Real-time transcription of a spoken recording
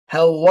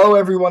Hello,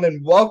 everyone,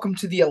 and welcome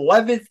to the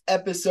 11th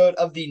episode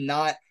of the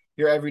Not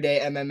Your Everyday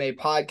MMA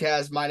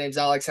podcast. My name's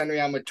Alex Henry.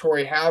 I'm with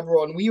Tori Alex,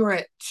 and we are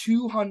at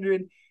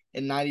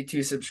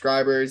 292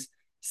 subscribers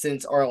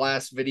since our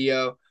last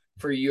video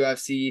for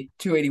UFC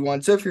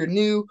 281. So if you're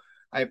new,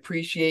 I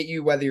appreciate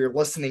you, whether you're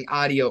listening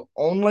audio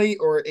only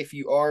or if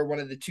you are one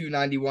of the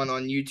 291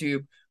 on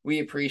YouTube. We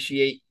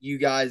appreciate you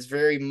guys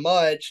very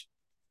much.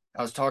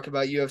 I was talking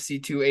about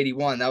UFC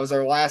 281. That was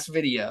our last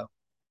video.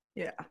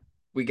 Yeah,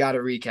 We got to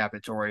recap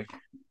it, Tori.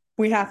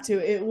 we have to.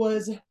 It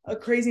was a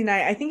crazy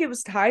night. I think it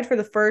was tied for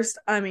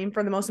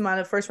the most amount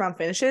of first round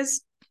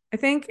finishes, I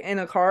think, in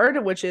a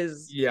card, which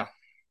is Yeah.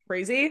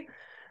 crazy.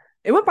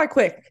 It went by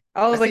quick.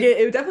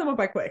 It definitely went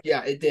by quick.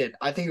 Yeah, it did.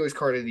 I think it was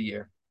card of the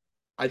year.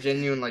 I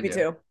genuinely Me do.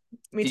 too.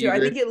 Me Do too. you I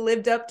agree? think it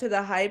lived up to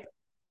the hype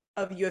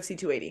of UFC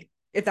 280,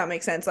 if that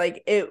makes sense.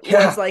 Like it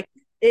Yeah. was like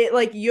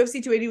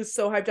UFC 280 was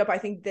so hyped up. I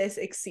think this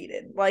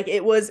exceeded. Like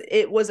it was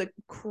a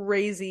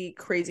crazy,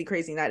 crazy,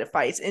 crazy night of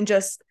fights and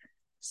just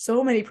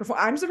so many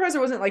I'm surprised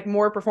there wasn't like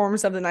more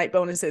performance of the night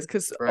bonuses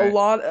because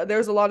Right.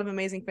 there's a lot of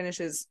amazing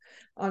finishes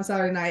on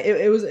Saturday night.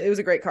 It was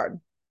a great card.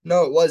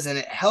 No, it was, and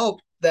it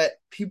helped that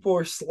people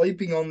were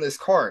sleeping on this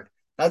card.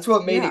 That's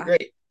what made it Yeah.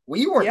 great.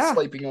 We weren't Yeah.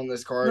 sleeping on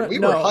this card. No, We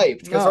were no,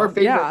 hyped because our no.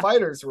 favorite Yeah.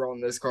 fighters were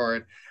on this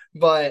card.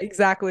 But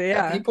Exactly.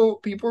 yeah, Yeah. people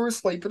were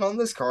sleeping on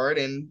this card,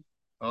 and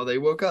well, they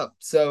woke up.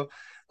 So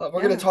we're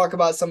gonna Yeah. talk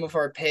about some of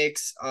our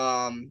picks.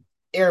 Aaron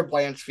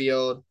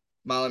Blanchfield,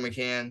 Molly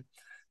McCann,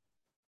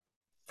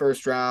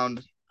 first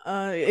round,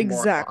 more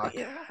Exactly. clock.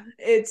 Yeah.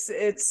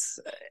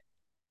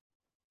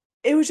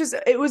 It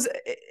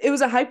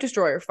was a hype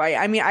destroyer fight.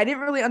 I mean, I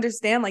didn't really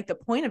understand like the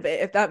point of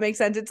it, if that makes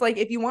sense. It's like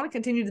if you want to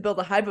continue to build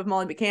the hype of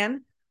Molly McCann,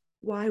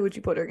 why would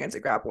you put her against a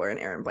grappler and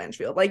Aaron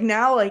Blanchfield? Like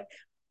now, like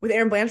with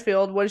Aaron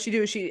Blanchfield, what does she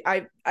do?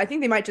 I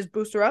think they might just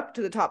boost her up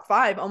to the top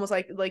five, almost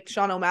like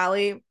Sean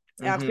O'Malley,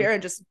 Alex Mm-hmm. Pereira,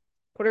 and just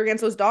put her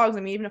against those dogs.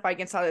 I mean, even if I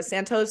against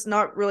Santos,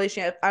 not really.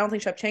 I don't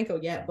think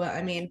Shevchenko yet, but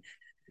I mean,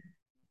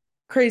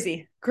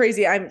 crazy,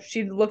 crazy.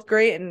 She looked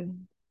great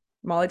and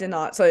Molly did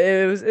not. So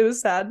it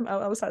was sad.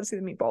 I was sad to see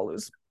the meatball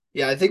lose.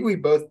 Yeah, I think we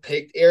both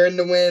picked Aaron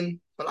to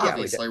win, but Yeah, we did.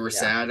 obviously we're Yeah.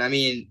 sad. I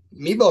mean,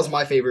 Meatball's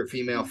my favorite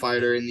female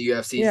fighter in the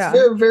UFC. It's Yeah.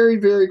 very, very,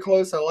 very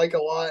close. I like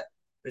a lot,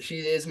 but she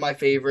is my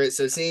favorite.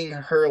 So seeing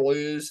her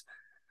lose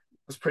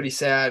was pretty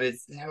sad. It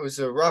was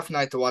a rough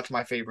night to watch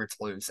my favorites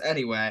lose.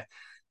 Anyway,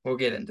 we'll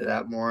get into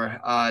that more.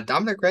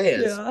 Dominic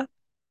Reyes Yeah.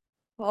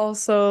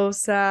 Also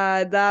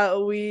sad that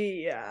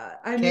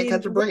I can't mean,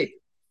 catch a break.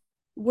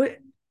 what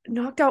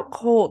knocked out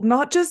cold,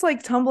 not just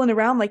like tumbling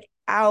around, like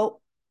out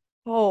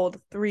cold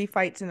 3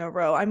 fights in a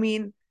row. I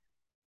mean,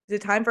 is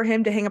it time for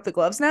him to hang up the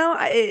gloves now?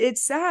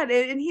 It's sad.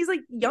 And he's like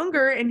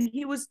younger and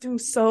he was doing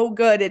so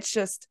good. It's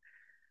just,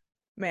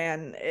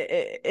 man,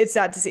 it's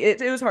sad to see.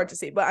 It was hard to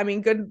see, but I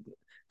mean, good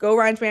go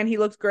Ryan Spann. He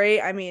looked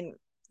great. I mean,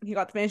 he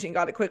got the finish and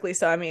got it quickly.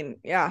 So, I mean,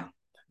 yeah.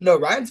 No,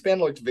 Ryan Spann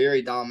looked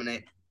very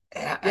dominant.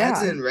 Yeah.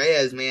 Edson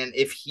Reyes, man,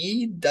 if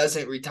he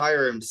doesn't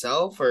retire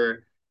himself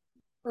or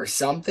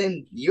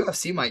something,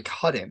 UFC might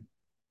cut him.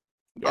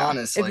 Yeah.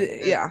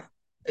 Honestly, Yeah.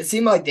 it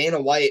seemed like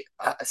Dana White.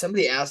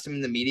 Somebody asked him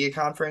in the media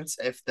conference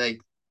if they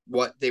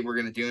what they were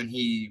gonna do, and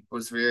he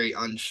was very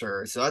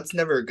unsure. So that's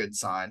never a good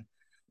sign.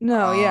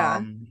 No, yeah.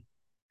 Um,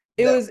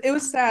 It that was it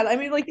was sad. I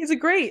mean, like he's a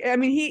great. I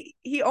mean,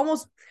 he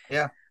almost.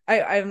 yeah,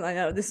 I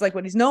know this is like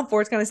what he's known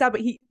for. It's kind of sad,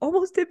 but he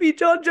almost did beat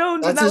John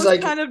Jones, and that was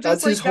kind of just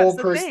that's his like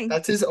that's whole the thing.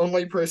 that's his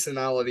only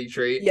personality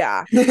trait.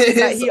 Yeah, it's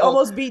that His he own,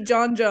 almost beat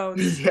John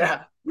Jones.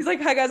 yeah, He's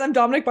like, "Hi guys, I'm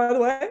Dominic. By the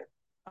way, yeah.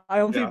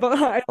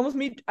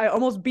 I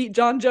almost beat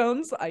John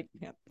Jones. I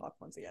can't talk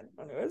once again.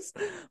 Anyways,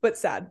 but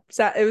sad.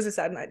 It was a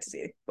sad night to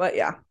see. But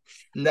yeah,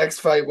 Next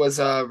fight was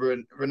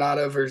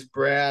Renato versus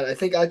Brad. I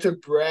think I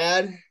took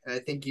Brad, and I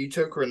think you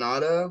took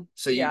Renato.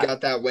 So you yeah,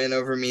 got that win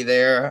over me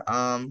there.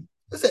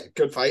 Was it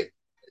good fight?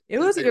 it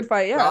was a good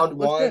fight. Yeah, Round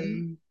looked good.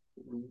 one,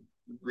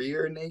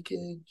 rear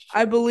naked.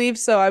 I believe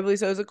so. I believe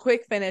so. It was a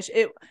quick finish.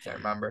 Can't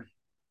remember.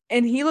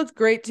 And he looked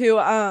great too.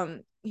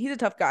 He's a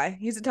tough guy.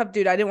 He's a tough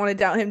dude. I didn't want to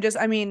doubt him. Just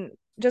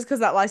because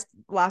that last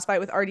fight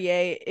with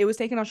RDA, it was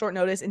taken on short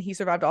notice, and he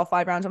survived all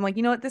 5 rounds. I'm like,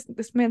 you know what, this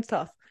man's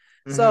tough.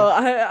 So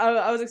Mm-hmm.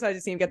 I was excited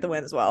to see him get the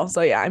win as well.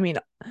 So yeah, I mean,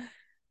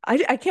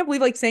 I can't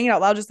believe like saying it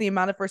out loud, just the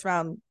amount of first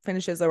round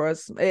finishes there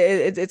was.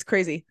 It's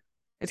crazy.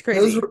 It's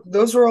crazy.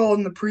 Those were all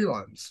in the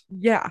prelims.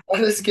 Yeah,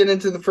 Let us get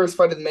into the first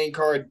fight of the main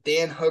card.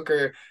 Dan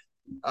Hooker,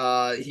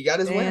 he got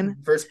his win man.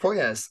 versus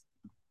Poyes.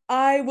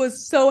 I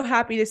was so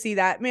happy to see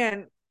that,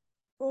 man.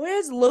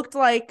 Wiz looked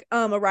like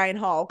a Ryan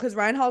Hall, because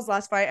Ryan Hall's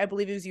last fight, I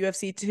believe it was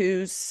UFC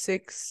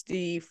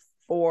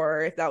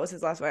 264. If that was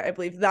his last fight, I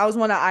believe that was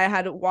one that I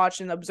had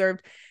watched and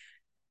observed.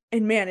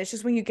 And man, it's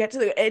just when you get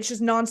to it's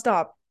just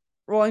nonstop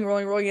rolling,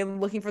 rolling, rolling,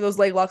 and looking for those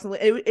leg locks. And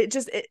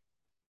it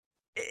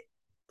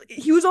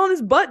he was on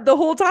his butt the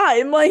whole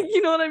time. Like,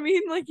 you know what I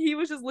mean? Like he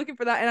was just looking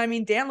for that. And I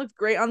mean, Dan looked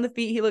great on the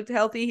feet. He looked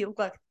healthy. He looked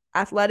like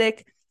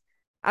athletic.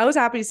 I was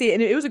happy to see it.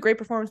 And it was a great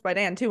performance by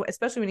Dan too,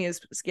 especially when he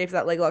escaped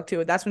that leg lock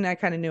too. That's when I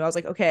kind of knew. I was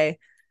like, okay,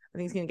 I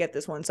think he's gonna get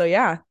this one. So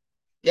yeah.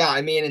 Yeah,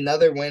 I mean,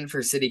 another win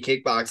for City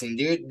Kickboxing.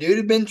 Dude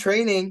had been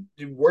training,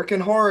 dude,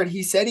 working hard.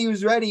 He said he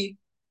was ready.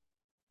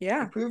 He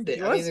Yeah, proved it.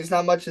 he I mean, was. there's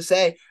not much to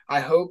say. I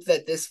hope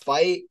that this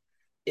fight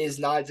is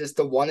not just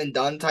a one and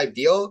done type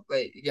deal.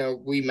 Like,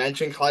 we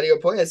mentioned Claudio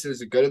Puelles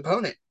was a good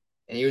opponent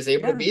and he was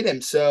able to Yeah, beat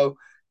him. So,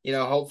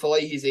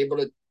 hopefully he's able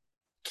to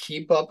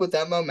keep up with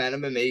that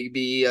momentum and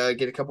maybe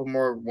get a couple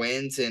more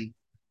wins and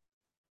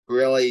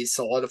really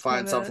solidify kind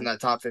himself in of. that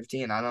top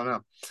 15. I don't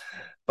know.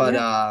 But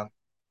Yeah.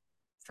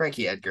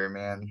 Frankie Edgar,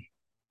 man.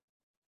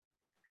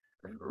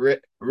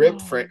 Rip Oh,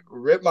 Frank,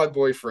 rip my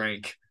boy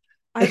Frank.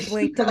 I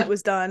blinked and it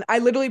was done. I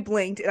literally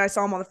blinked and I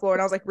saw him on the floor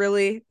and I was like,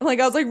 really? Like,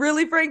 I was like,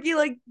 really, Frankie?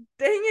 Like,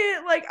 dang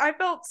it. Like, I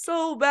felt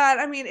so bad.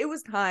 I mean, it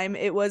was time.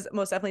 It was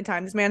most definitely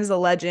time. This man is a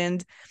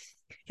legend.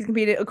 He's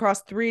competed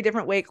across 3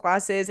 different weight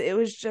classes. It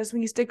was just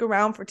when you stick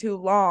around for too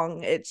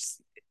long, it's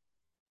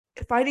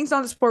fighting's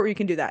not a sport where you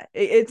can do that.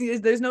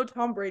 There's no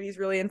Tom Brady's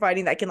really in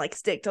fighting that can like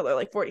stick till they're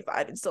like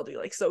 45 and still do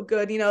like so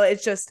good.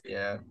 It's just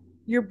Yeah.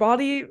 your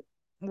body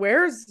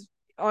wears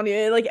on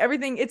you. Like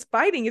everything, it's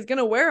fighting is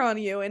gonna wear on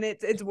you, and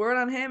it's wearing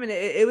on him. And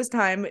it was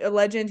time. A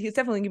legend. He's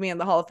definitely gonna be in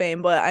the Hall of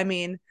Fame. But I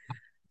mean,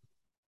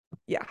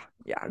 yeah,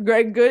 yeah,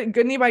 Greg,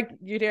 good knee by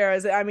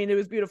Gutierrez. I mean, it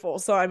was beautiful.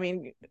 So I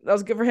mean, that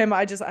was good for him.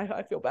 I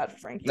feel bad for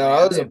Frankie, No, that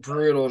man. was a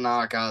brutal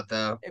knockout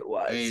though. It I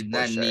was mean, for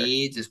that sure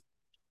knee just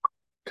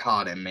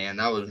caught him, man.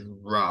 That was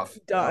rough.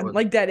 That done. was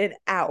Like dead and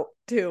out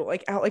too.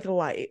 Like out like a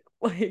light.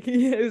 Like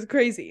it was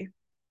crazy.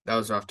 that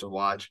was rough to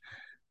watch.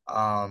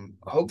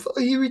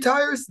 Hopefully he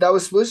retires. That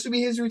was supposed to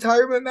be his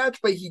retirement match,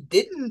 but he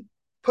didn't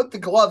put the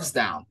gloves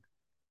down.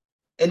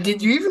 And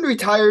did you even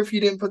retire if you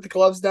didn't put the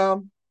gloves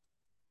down?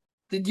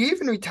 Did you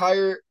even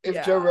retire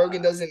if Joe Yeah.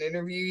 Rogan doesn't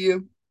interview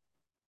you?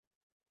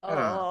 I don't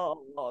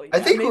know. Oh I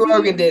yeah. think Maybe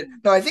Rogan did.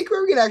 No, I think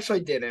Rogan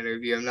actually did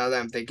interview him now that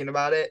I'm thinking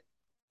about it.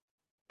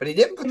 But he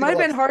didn't put it the might have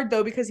been gloves. hard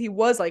though because he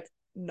was like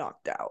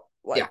knocked out,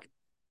 Yeah, like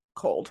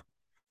cold,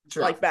 it's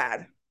like rough.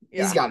 bad.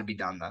 He's Yeah. got to be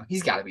done though.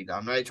 He's got to be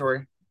done, right,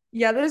 Tori?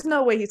 Yeah, there's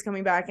no way he's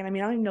coming back. And I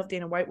mean, I don't even know if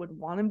Dana White would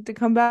want him to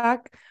come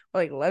back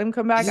or like let him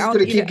come back. He's I just don't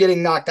gonna even keep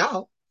getting knocked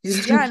out. He's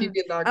just gonna yeah, keep and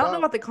getting I knocked don't know out.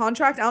 about the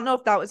contract. I don't know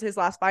if that was his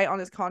last fight on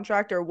his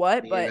contract or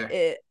what, Me but either.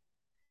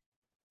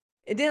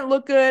 it didn't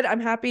look good. I'm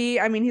happy.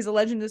 I mean, he's a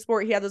legend in the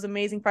sport. He had those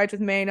amazing fights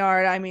with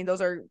Maynard. I mean,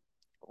 those are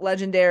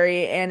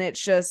legendary, and it's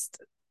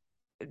just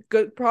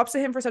good props to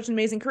him for such an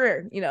amazing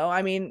career.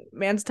 I mean,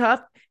 man's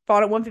tough.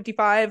 Fought at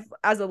 155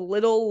 as a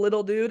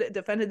little dude,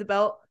 defended the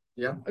belt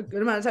Yeah. a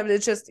good amount of time.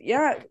 It's just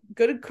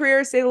good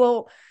career. Stayed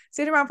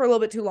around for a little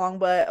bit too long,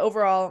 but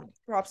overall,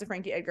 props to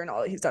Frankie Edgar and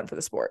all that he's done for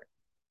the sport.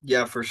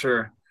 Yeah, for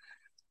sure.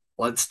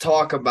 Let's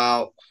talk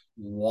about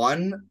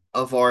one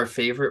of our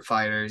favorite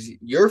fighters.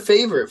 Your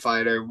favorite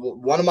fighter,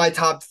 one of my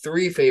top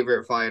three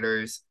favorite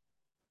fighters,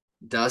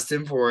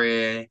 Dustin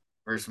Poirier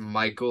versus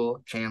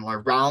Michael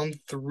Chandler. Round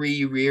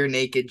three rear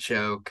naked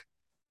choke.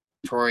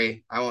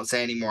 Tori, I won't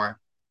say anymore.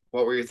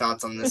 What were your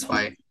thoughts on this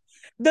fight?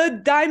 The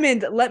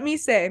diamond. Let me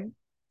say,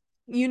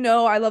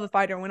 I love a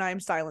fighter when I am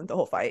silent the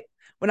whole fight.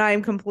 When I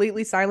am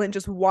completely silent,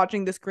 just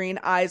watching the screen,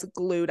 eyes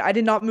glued. I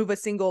did not move a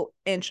single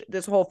inch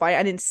this whole fight.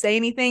 I didn't say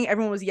anything.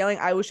 Everyone was yelling.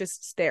 I was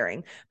just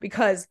staring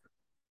because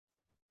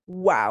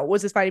wow,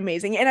 was this fight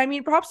amazing. And I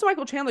mean, props to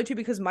Michael Chandler too,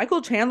 because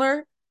Michael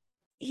Chandler,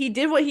 he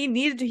did what he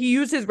needed to. He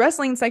used his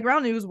wrestling second round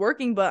and he was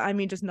working, but I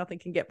mean, just nothing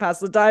can get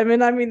past the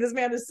diamond. I mean, this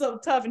man is so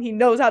tough and he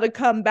knows how to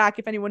come back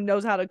if anyone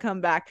knows how to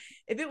come back.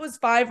 If it was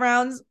 5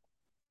 rounds,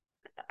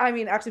 I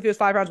mean, actually, if it was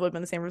 5 rounds, it would have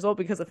been the same result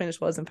because the finish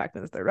was, in fact,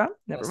 in the third round.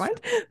 Never That's mind.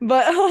 true.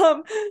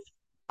 But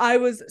I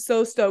was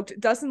so stoked.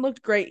 Dustin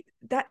looked great.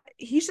 That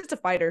he's just a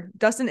fighter.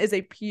 Dustin is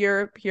a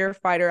pure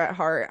fighter at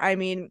heart. I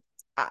mean,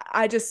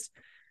 I just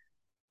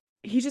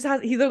he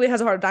literally has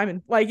a heart of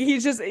diamond. Like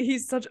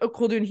he's such a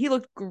cool dude. And he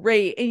looked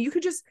great. And you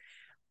could just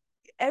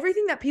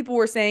everything that people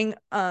were saying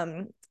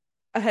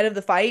ahead of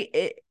the fight,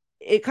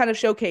 it kind of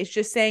showcased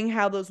just saying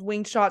how those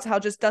winged shots, how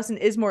just Dustin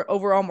is more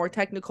overall more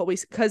technical.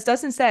 Because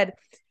Dustin said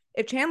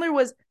if Chandler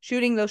was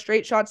shooting those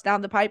straight shots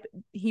down the pipe,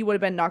 he would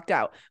have been knocked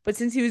out. But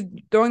since he was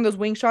throwing those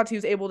wing shots, he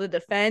was able to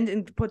defend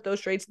and put those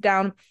straights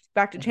down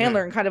back to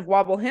Chandler Mm-hmm. and kind of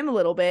wobble him a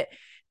little bit.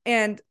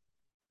 And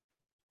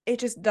it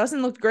just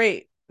doesn't look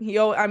great.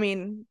 I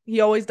mean,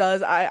 he always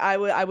does.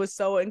 I was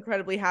so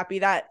incredibly happy.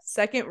 That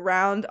second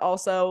round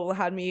also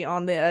had me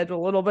on the edge a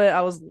little bit.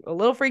 I was a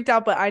little freaked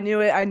out, but I knew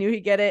it. I knew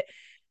he'd get it,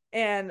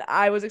 and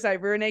I was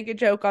excited. Rear naked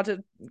choke got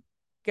to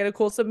get a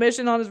cool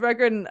submission on his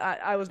record, and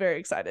I was very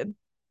excited.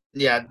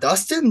 Yeah,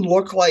 Dustin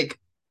looked like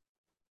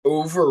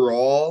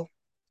overall,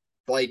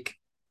 like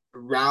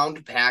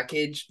round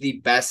package,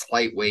 the best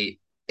lightweight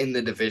in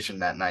the division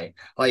that night.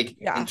 Like in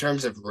Yeah,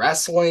 terms of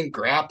wrestling,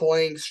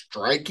 grappling,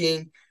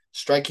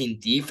 striking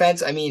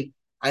defense. I mean,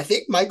 I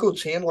think Michael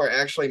Chandler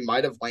actually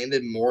might have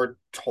landed more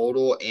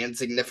total and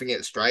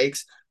significant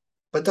strikes,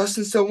 but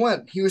Dustin still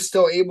won. He was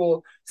still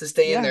able to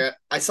stay in yeah. there.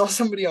 I saw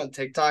somebody on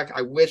TikTok.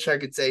 I wish I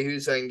could say who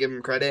so I can give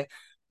him credit,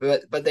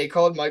 but they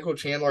called Michael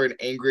Chandler an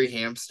angry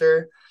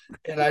hamster,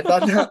 and I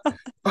thought that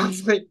I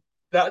was like,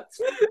 That's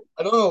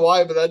I don't know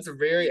why, but that's It's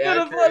very kind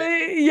of accurate.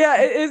 funny.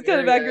 Yeah, it is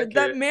kind of Very accurate.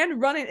 That accurate. man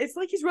running, it's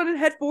like he's running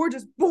head forward,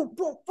 just boom,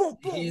 boom, boom,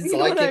 boom. He's You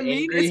know what like I an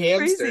mean? angry It's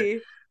hamster.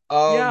 crazy.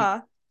 Um,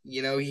 Yeah.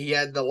 he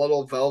had the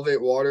little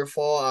velvet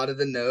waterfall out of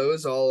the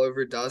nose all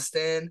over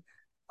Dustin.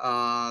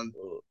 Um,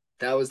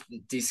 that was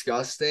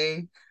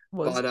disgusting.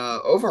 Was But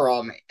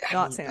overall, man,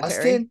 not sanitary.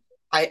 Dustin,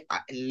 I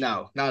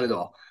no, not at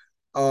all.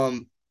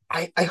 Um,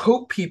 I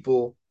hope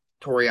people,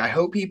 Tori, I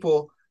hope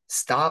people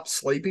stop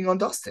sleeping on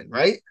Dustin,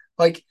 right?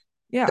 Like,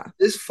 Yeah.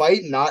 this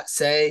fight not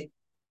say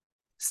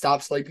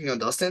stop sleeping on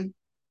Dustin?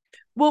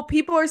 Well,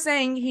 people are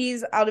saying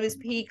he's out of his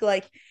peak,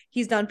 like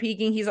he's done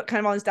peaking, he's kind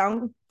of on his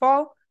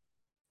downfall.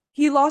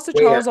 He lost to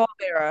Where? Charles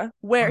Oliveira,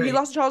 where he Right.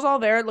 lost to Charles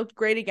Oliveira, looked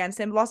great against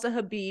him, lost to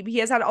Habib. He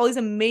has had all these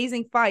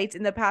amazing fights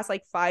in the past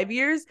like 5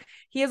 years.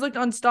 He has looked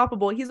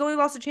unstoppable. He's only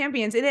lost to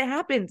champions, and it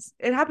happens.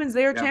 It happens.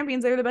 They are Yeah.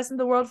 champions. They're the best in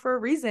the world for a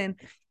reason.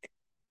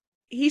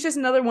 He's just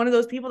another one of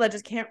those people that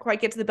just can't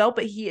quite get to the belt,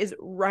 but he is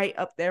right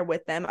up there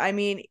with them. I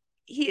mean,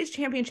 he is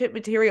championship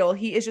material.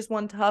 He is just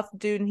one tough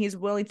dude, and he's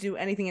willing to do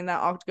anything in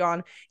that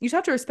octagon. You just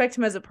have to respect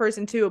him as a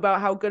person too,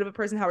 about how good of a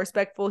person, how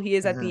respectful he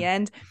is at the Mhm.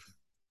 end.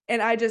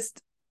 And I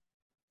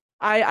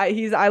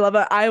love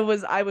it. I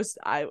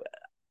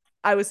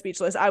was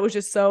speechless. I was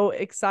just so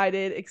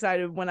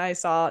excited when I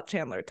saw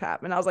Chandler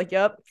tap, and I was like,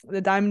 "Yep,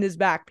 the diamond is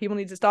back. People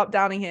need to stop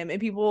downing him." And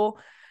people,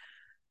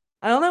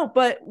 I don't know,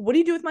 but what do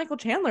you do with Michael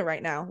Chandler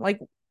right now? Like,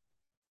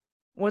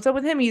 what's up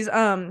with him? He's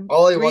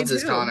All he three wants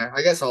is 2. Connor.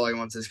 I guess all he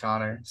wants is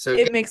Connor. So It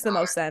give him makes the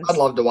most Connor. I'd sense.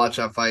 love to watch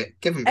that fight.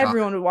 Give him Connor.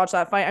 Everyone would watch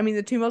that fight. I mean,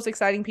 the two most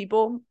exciting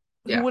people.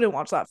 Who Yeah, wouldn't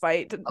watch that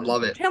fight? I'd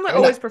love it. Chandler And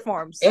always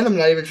performs. and I'm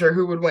not even sure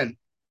who would win,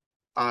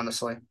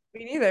 honestly.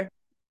 Me neither.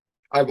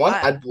 I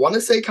I'd want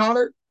to say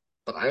Connor,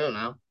 but I don't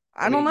know.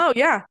 I I don't mean, know.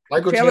 Yeah,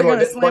 Michael Chandler Chandler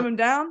gonna didn't slam look him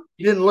down?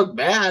 he didn't look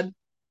bad in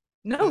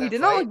No, he that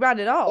did not fight. look bad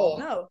at all. Oh,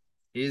 No,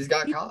 he just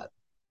got he caught.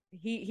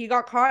 he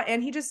got caught,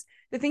 and he just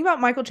the thing about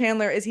Michael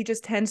Chandler is he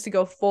just tends to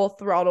go full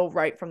throttle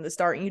right from the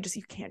start, and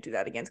you can't do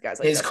that against guys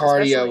like Dustin,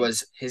 especially.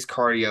 His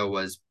cardio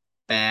was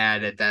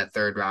bad at that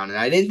third round, and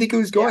I didn't think it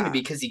was going to Yeah, be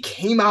because he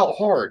came out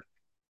hard.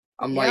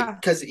 I'm like, yeah,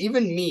 because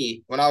even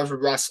me, when I was a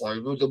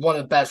wrestler, one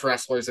of the best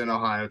wrestlers in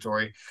Ohio,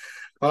 Tori,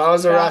 when I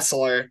was a yeah.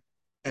 wrestler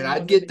and Everyone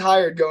I'd knows get that.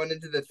 tired going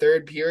into the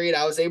third period,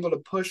 I was able to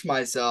push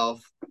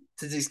myself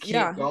to just keep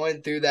Yeah,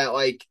 going through that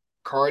like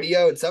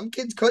cardio. And some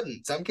kids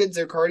couldn't. Some kids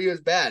their cardio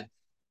is bad.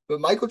 But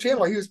Michael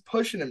Chandler, he was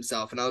pushing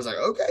himself, and I was like,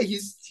 okay,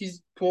 he's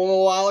pulling a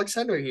little Alex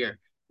Henry here.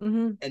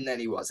 mm-hmm. And then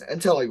he wasn't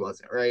until he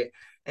wasn't, right?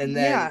 And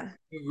then Yeah,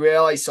 you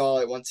really saw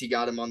it once he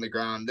got him on the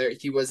ground. There,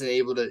 he wasn't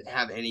able to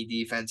have any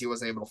defense. He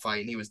wasn't able to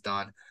fight, and he was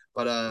done.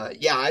 But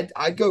yeah,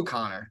 I'd go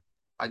Connor.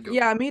 I'd go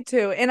yeah. Connor. Me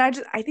too. And I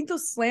think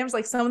those slams,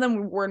 like some of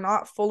them, were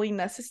not fully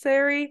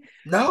necessary.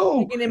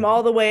 No, Picking him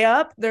all the way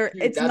up, there.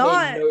 dude, It's that made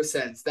not. no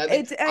sense.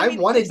 It's. I I mean,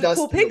 wanted it's a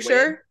cool Dustin to win.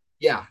 picture.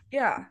 Yeah,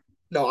 Yeah,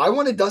 no, I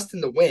wanted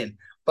Dustin to win,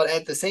 but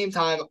at the same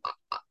time,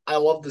 I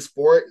love the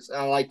sport.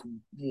 I like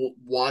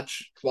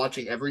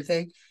watching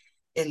everything.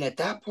 And at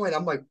that point,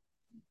 I'm like,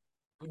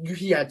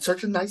 he had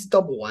such a nice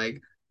double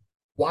leg.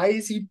 Why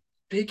is he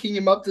picking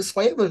him up to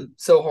slam him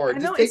so hard? I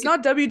know Just it's take it.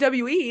 not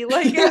WWE.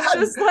 Like Yeah, it's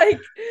just like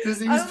I he's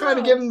don't trying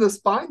to give know. him the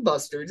spine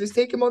buster. Just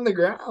take him on the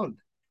ground.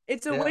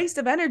 It's a Yeah, waste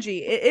of energy.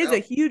 It is a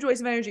yeah, huge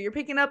waste of energy. You're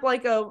picking up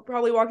like a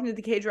probably walking to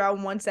the cage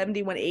around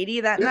 170,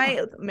 180 that yeah. night,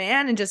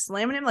 man, and just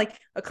slamming him like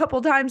a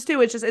couple times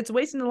too. It's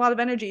wasting a lot of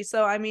energy.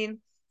 So I mean,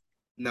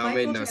 No, it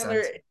made Michael no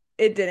Chandler, sense.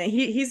 it didn't.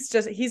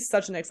 He's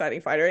such an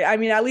exciting fighter. I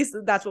mean, at least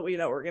that's what we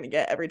know we're gonna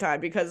get every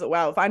time because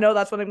wow, if I know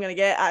that's what I'm gonna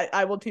get,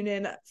 I will tune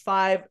in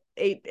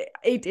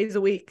 8 days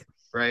a week.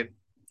 Right.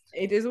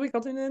 8 days a week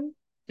I'll tune in.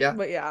 Yeah,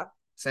 But yeah.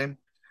 same.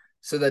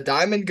 So the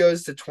Diamond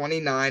goes to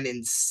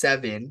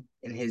 29-7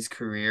 in his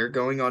career,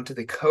 going on to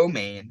the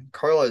co-main.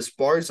 Carlos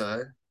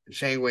Esparza,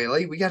 Shang Wei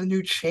Li. We got a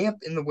new champ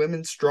in the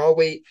women's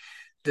strawweight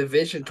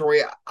division.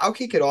 Tori, I'll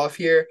kick it off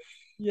here.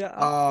 Yeah.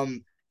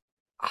 Um,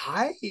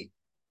 I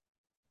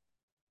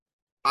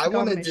I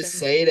want to just Domination.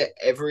 say to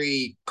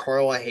every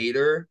Carla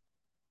hater,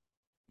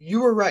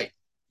 you were right.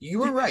 You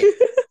were right.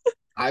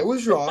 I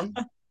was wrong,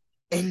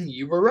 and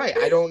you were right.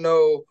 I don't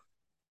know.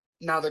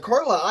 Now, the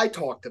Carla I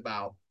talked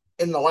about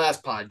in the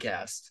last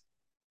podcast,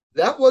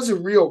 that was a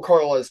real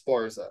Carla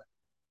Esparza,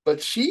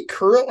 but she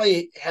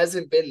currently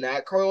hasn't been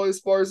that Carla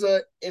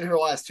Esparza in her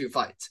last two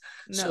fights.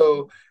 No.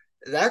 So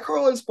that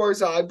Carla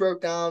Esparza I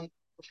broke down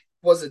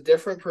was a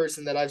different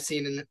person that I've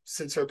seen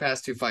since her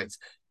past two fights.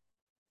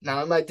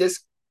 Now, am I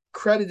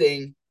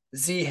discrediting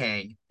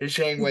Zhang,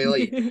 Zhang Wei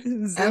Li?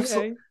 Z,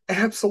 hey.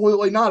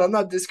 Absolutely not. I'm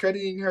not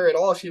discrediting her at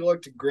all. She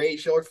looked great.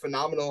 She looked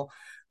phenomenal.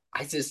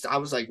 I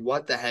was like,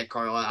 what the heck,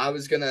 Carla? I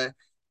was gonna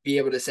be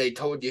able to say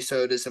told you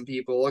so to some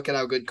people. Look at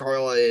how good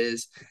Carla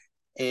is,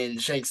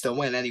 and Shank still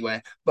win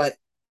anyway. But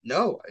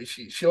no,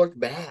 she looked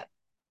bad.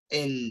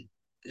 And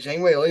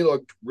Zhang Wei Li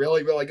looked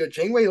really, really good.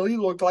 Zhang Wei Li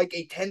looked like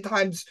a 10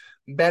 times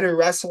better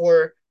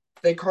wrestler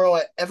than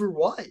Carla ever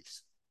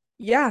was.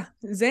 Yeah.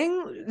 Z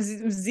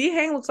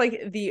Hang looks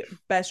like the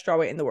best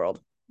strawweight in the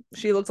world.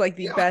 She looks like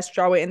the Yeah, best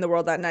strawweight in the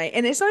world that night.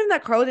 And it's not even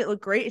that Carla didn't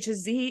look great. It's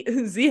just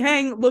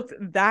Zhang looked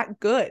that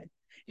good.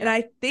 And yeah,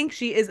 I think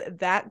she is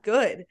that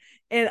good.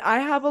 And I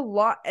have a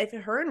lot. If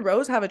her and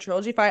Rose have a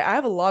trilogy fight, I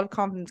have a lot of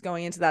confidence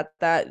going into that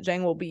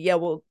Zhang will be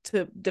able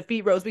to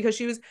defeat Rose because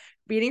she was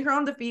beating her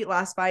on defeat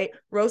last fight.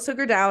 Rose took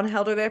her down,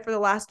 held her there for the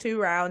last 2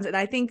 rounds. And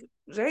I think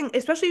Zhang,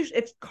 especially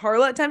if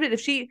Carla attempted,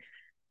 if she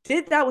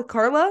did that with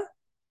Carla,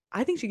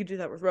 I think she could do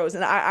that with Rose.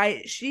 And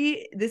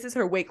this is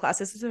her weight class.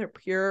 This is her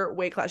pure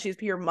weight class. She's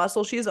pure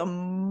muscle. She is a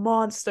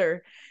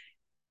monster.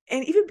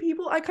 And even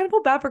people, I kind of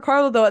feel bad for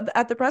Carla though.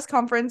 At the press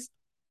conference,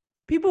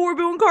 people were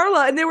booing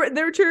Carla and they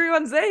were cheering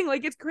on Zhang.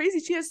 Like it's crazy.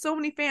 She has so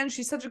many fans.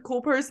 She's such a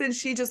cool person.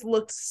 She just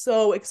looked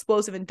so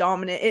explosive and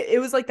dominant. It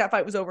was like that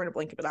fight was over in a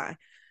blink of an eye.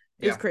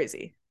 It was yeah,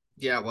 crazy.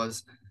 yeah. It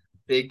was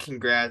big.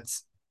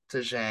 Congrats to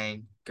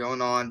Zhang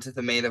going on to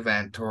the main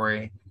event.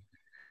 Tori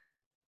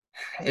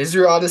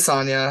Israel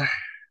Adesanya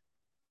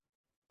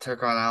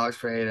took on Alex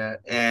Pereira,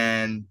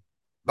 and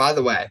by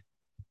the way,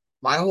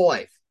 my whole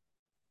life,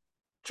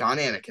 John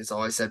Anik has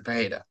always said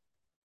Pereira.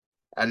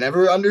 I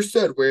never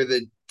understood where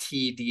the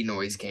TD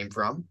noise came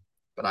from,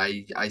 but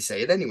I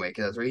say it anyway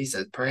because that's what he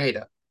said.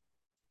 Pereira.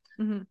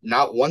 Mm-hmm.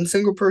 Not one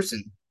single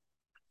person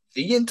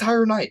the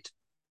entire night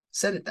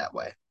said it that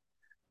way.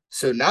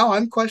 So now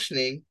I'm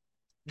questioning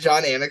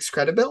John Anik's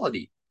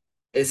credibility.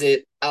 Is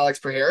it Alex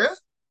Pereira,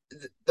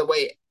 the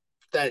way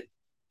that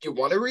you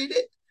want to read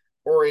it,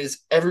 or is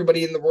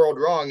everybody in the world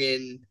wrong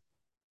and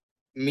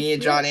me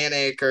and John Yeah.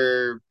 Anik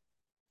are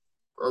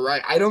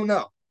right? I don't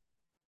know.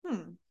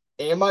 Hmm.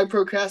 Am I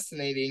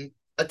procrastinating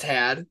a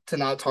tad to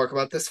not talk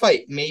about this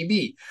fight?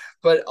 Maybe,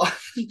 but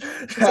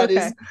It's that okay.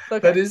 is It's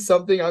that okay. is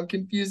something I'm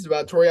confused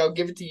about. Tori, I'll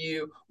give it to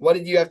you. What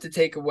did you have to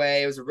take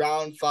away? It was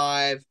round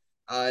five,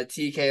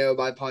 TKO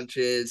by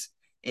punches,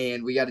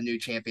 and we got a new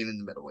champion in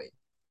the middleweight.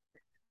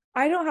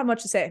 I don't have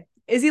much to say.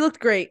 Izzy looked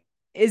great.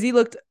 Izzy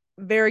looked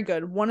very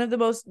good. One of the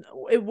most,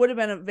 it would have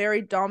been a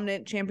very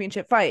dominant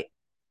championship fight.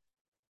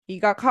 He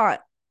got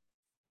caught.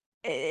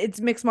 It's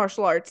mixed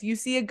martial arts. You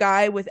see a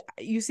guy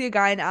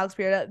in Alex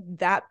Pereira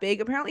that big.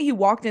 Apparently, he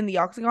walked in the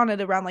octagon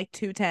at around like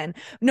 210.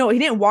 No, he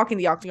didn't walk in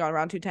the octagon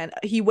around 210.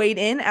 He weighed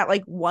in at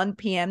like 1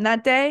 p.m.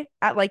 that day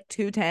at like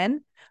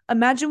 210.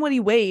 Imagine what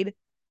he weighed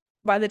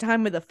by the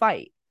time of the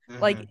fight.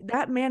 Mm-hmm. Like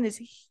that man is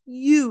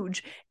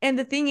huge. And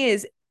the thing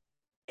is,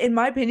 in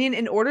my opinion,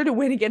 in order to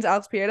win against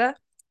Alex Pereira,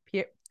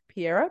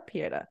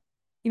 Pereira.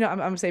 I'm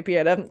gonna say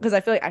Pereira because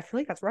I feel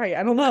like that's right.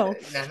 I don't know.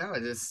 I know,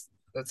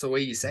 that's the way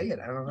you say it.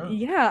 I don't know.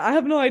 Yeah, I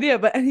have no idea.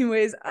 But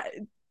anyways,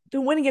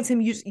 to win against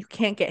him, you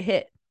can't get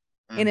hit.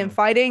 And in Mm-hmm.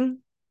 fighting,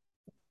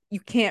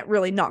 you can't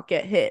really not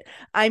get hit.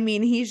 I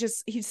mean,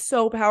 he's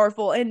so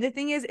powerful. And the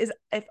thing is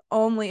if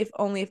only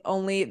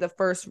the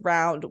first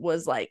round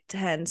was like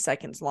 10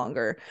 seconds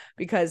longer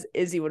because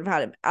Izzy would have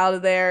had him out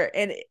of there.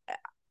 And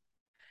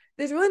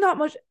there's really not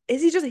much.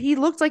 He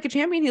looked like a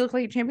champion. He looked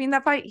like a champion in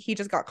that fight. He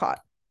just got caught.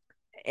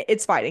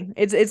 It's fighting.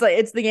 It's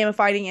the game of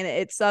fighting, and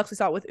it sucks. We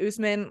saw it with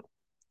Usman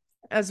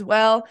as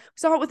well. We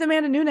saw it with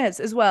Amanda Nunes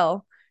as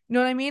well. You know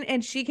what I mean?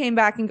 And she came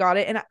back and got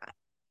it. And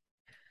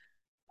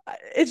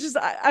it's just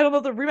I don't know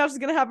if the rematch is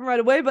gonna happen right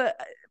away, but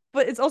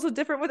it's also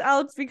different with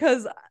Alex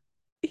because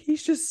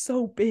he's just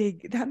so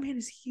big. That man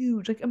is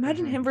huge. Like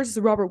imagine Mm-hmm. him versus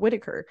Robert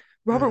Whitaker.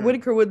 Robert Mm-hmm.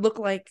 Whitaker would look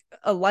like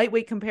a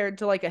lightweight compared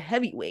to like a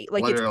heavyweight.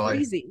 Like it's Literally.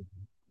 crazy.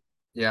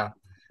 Yeah.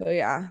 So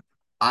yeah.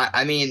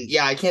 I mean,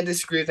 yeah, I can't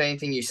disagree with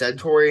anything you said,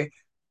 Tori.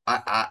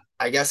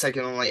 I guess I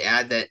can only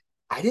add that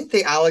I didn't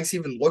think Alex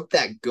even looked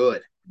that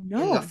good in the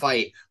No.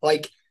 fight.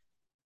 Like,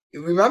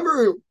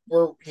 remember,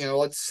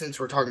 let's since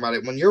we're talking about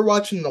it, when you're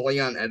watching the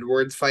Leon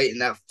Edwards fight in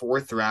that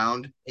fourth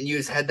round, and you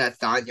just had that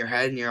thought in your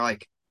head, and you're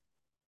like,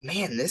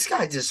 man, this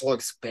guy just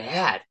looks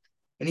bad.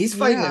 And he's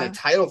fighting in a Yeah.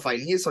 title fight,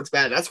 and he just looks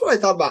bad. That's what I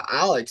thought about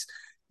Alex.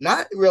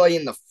 Not really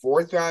in the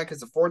fourth round, because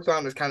the fourth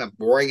round was kind of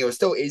boring. It was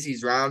still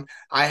Izzy's round.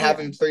 I have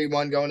Yeah. him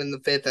 3-1 going in the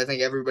fifth. I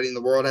think everybody in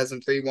the world has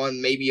him 3-1,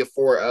 maybe a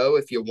 4-0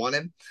 if you want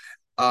him.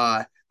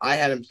 I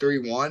had him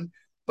 3-1,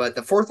 but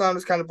the fourth round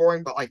was kind of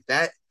boring. But like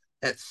that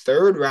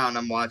third round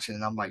I'm watching,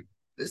 and I'm like,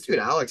 this dude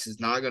Alex is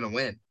not gonna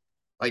win.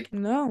 Like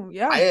No.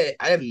 Yeah.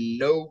 I have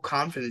no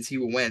confidence he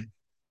will win.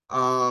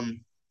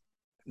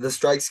 The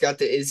strikes got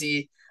to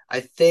Izzy. I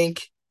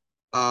think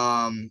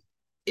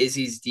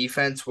Izzy's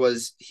defense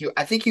was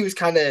I think he was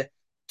kind of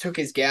took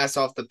his gas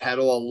off the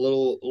pedal a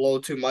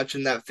little too much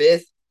in that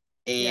fifth,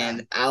 Yeah.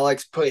 and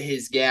Alex put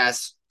his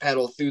gas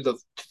pedal through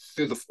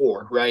the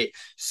floor, right?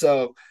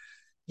 So,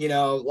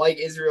 like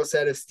Israel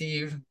said, if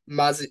Steve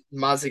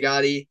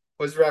Mazzagatti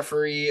was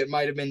referee, it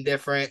might have been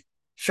different.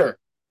 Sure,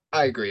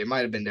 I agree, it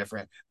might have been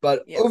different,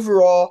 but Yeah.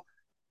 overall,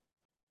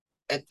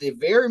 at the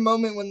very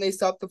moment when they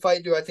stopped the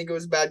fight, do I think it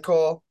was a bad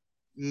call?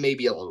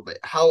 Maybe a little bit.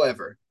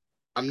 However,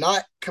 I'm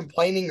not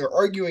complaining or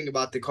arguing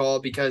about the call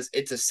because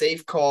it's a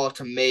safe call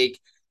to make,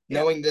 Yeah.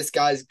 knowing this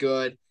guy's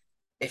good.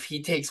 If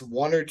he takes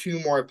one or two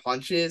more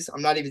punches,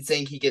 I'm not even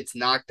saying he gets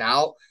knocked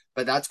out,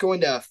 but that's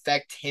going to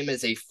affect him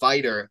as a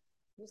fighter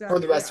for the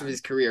Exactly. rest of Yeah.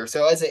 his career.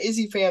 So as an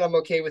Izzy fan, I'm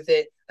okay with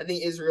it. I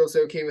think Israel's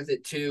okay with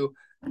it too.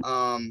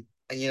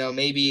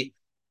 maybe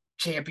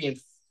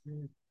championship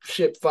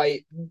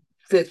fight,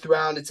 fifth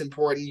round, it's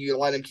important. You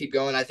let him keep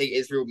going. I think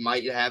Israel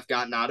might have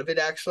gotten out of it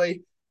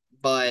actually,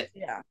 but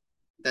Yeah.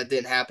 that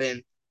didn't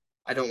happen.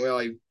 I don't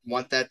really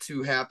want that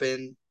to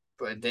happen,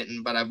 but it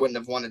didn't. But I wouldn't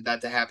have wanted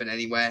that to happen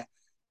anyway.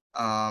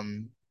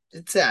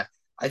 It's sad.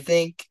 I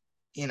think,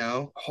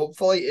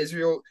 hopefully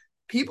Israel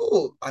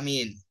people, I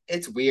mean,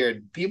 it's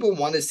weird. People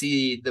want to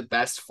see the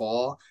best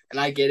fall, and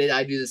I get it.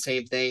 I do the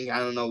same thing. I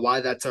don't know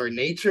why that's our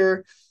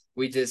nature.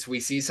 We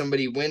see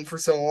somebody win for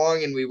so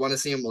long and we want to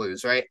see them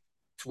lose, right?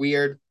 It's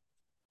weird.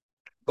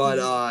 But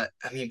Mhm.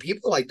 I mean,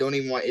 people like don't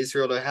even want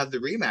Israel to have the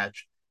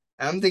rematch.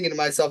 And I'm thinking to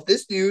myself,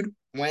 this dude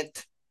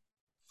went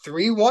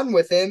 3-1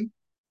 with him.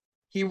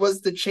 He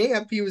was the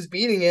champ. He was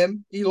beating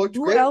him. He looked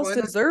Who great. else Why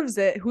not? deserves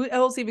it? Who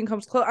else even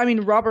comes close? I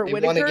mean, Robert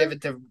Whitaker They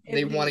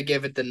and want to the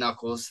give it to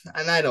Knuckles,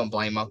 and I don't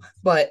blame them.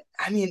 But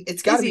I mean,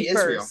 it's got to Izzy be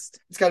Israel. first.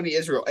 It's got to be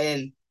Israel.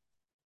 And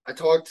I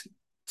talked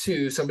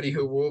to somebody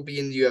who will be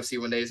in the UFC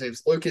one day. His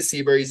name's Lucas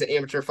Sieber. He's an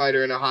amateur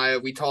fighter in Ohio.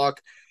 We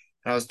talk,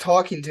 and I was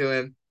talking to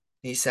him.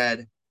 He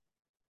said,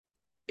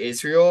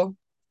 Israel,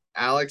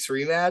 Alex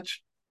rematch,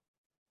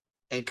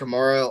 and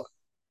Kamara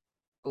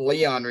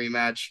Leon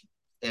rematch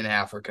in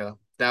Africa.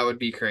 That would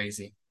be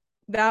crazy.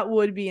 That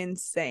would be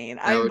insane.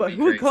 That would But be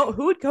crazy.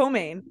 who would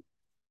co-main?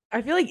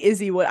 I feel like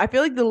Izzy would. I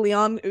feel like the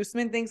Leon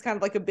Usman thing's kind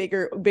of like a big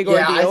Yeah,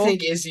 I ordeal.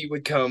 think Izzy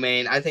would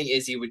co-main. I think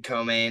Izzy would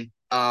co-main.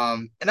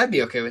 And I'd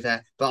be okay with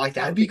that. But like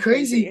That that'd would be be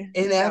crazy crazy.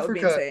 in That would be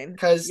Africa insane.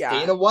 because Yeah.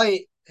 Dana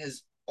White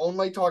has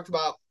only talked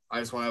about I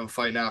just want to have a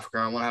fight in Africa.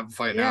 I want to have a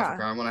fight in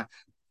Africa. Yeah. I want to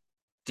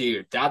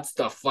dude, that's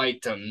the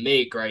fight to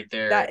make right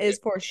there. That is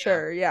for Yeah.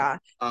 sure. Yeah.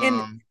 And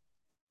Um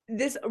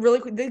this really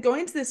quick,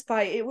 going into this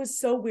fight, it was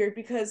so weird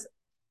because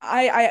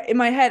I in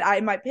my head,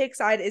 my pick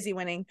side Izzy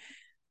winning.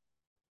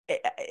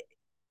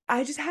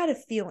 I just had a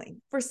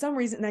feeling for some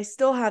reason, and I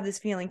still have this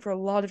feeling for a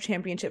lot of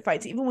championship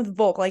fights, even with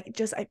Volk. Like,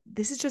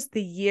 this is just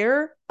the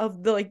year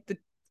of the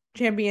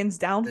champion's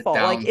the downfall.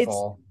 Like,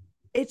 downfall.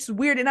 it's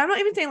weird, and I'm not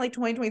even saying like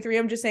 2023.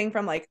 I'm just saying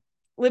from like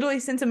literally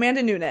since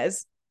Amanda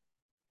Nunes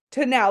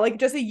to now, like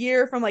just a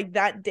year from like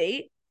that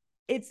date,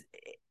 it's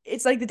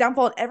it's like the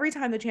downfall. And every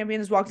time the champion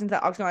has walked into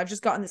that octagon, I've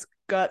just gotten this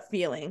gut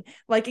feeling.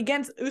 Like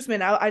against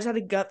Usman, I just had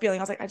a gut feeling.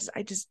 I was like,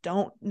 I just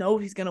don't know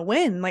if he's gonna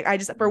win. Like I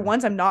just for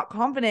once, I'm not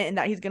confident in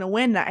that he's gonna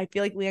win. That I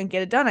feel like Leon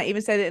get it done. I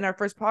even said it in our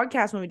first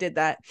podcast when we did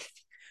that.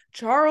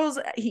 Charles,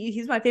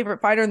 he's my favorite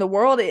fighter in the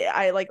world.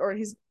 I like, or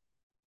he's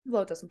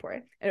Low doesn't pour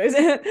it. Anyways,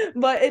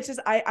 but it's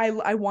just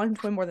I want him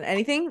to win more than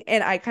anything,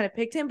 and I kind of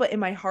picked him, but in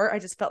my heart, I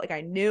just felt like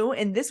I knew.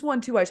 And this one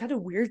too, I just had a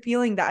weird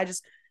feeling that I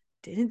just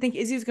didn't think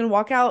Izzy was gonna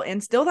walk out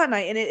and still that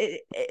night, and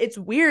it's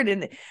weird,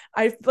 and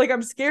I like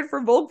I'm scared for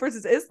Volk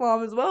versus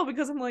Islam as well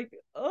because I'm like,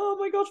 oh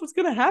my gosh, what's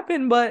gonna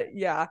happen? But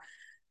yeah,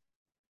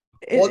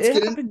 Well,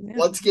 it happened. Yeah,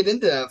 let's get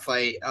into that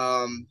fight.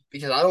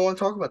 Because I don't want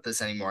to talk about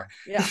this anymore.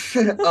 yeah.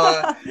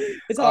 uh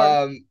It's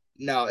hard.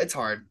 no, it's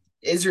hard.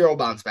 Israel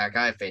bounce back.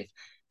 I have faith.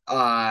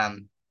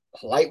 Um,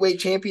 Lightweight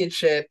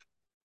championship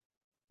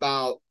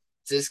about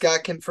this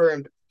got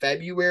confirmed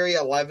February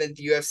 11th,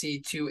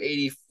 UFC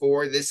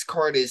 284. This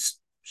card is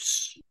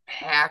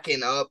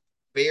packing up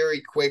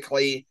very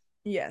quickly.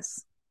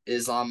 Yes.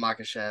 Islam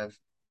Makhachev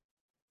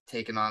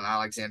taking on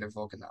Alexander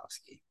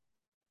Volkanovski.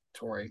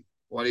 Tori,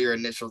 what are your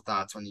initial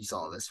thoughts when you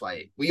saw this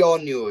fight? We all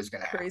knew it was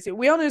going to happen. Crazy.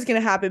 We all knew it was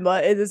going to happen,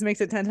 but this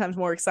makes it 10 times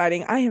more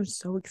exciting. I am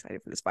so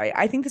excited for this fight.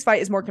 I think this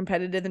fight is more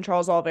competitive than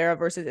Charles Oliveira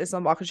versus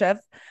Islam Makhachev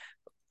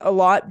a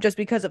lot just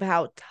because of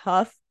how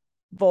tough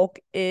Volk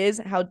is,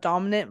 how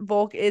dominant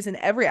Volk is in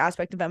every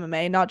aspect of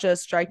MMA, not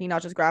just striking,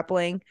 not just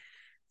grappling.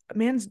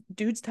 Man's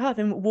dude's tough,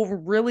 and we'll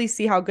really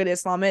see how good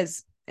Islam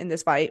is in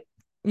this fight.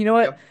 You know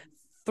what?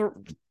 Yep.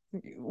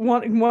 Th-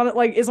 want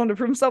like Islam to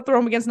prove himself, throw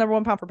him against number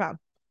one pound for pound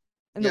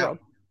in the Yeah. world.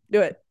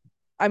 Do it.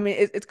 I mean,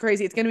 it's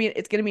crazy. It's gonna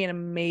be an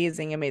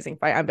amazing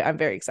fight. I'm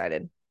very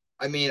excited.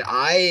 I mean,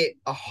 I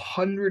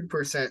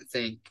 100%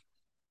 think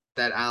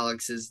that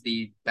Alex is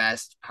the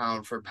best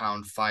pound for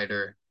pound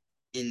fighter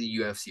in the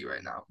UFC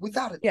right now,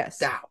 without a Yes,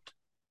 doubt.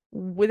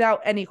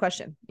 without any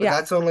question. But Yeah,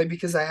 that's only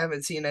because I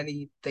haven't seen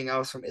anything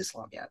else from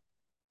Islam yet.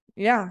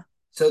 yeah,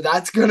 So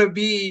that's gonna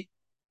be.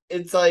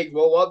 It's like,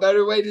 well, what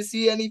better way to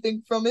see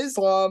anything from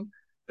Islam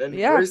than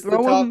yeah. versus the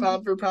Throw top him.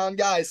 pound for pound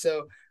guy?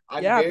 So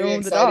I'm Yeah, very throw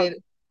him the dog.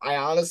 excited.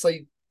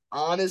 I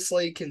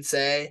honestly can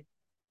say,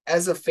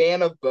 as a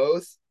fan of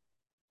both,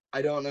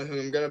 I don't know who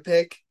I'm gonna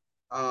pick.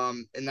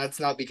 And that's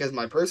not because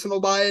my personal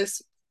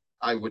bias.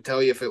 I would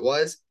tell you if it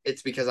was.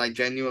 It's because I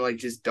genuinely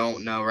just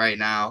don't know right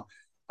now.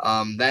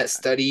 That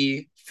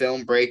study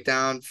film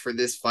breakdown for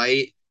this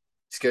fight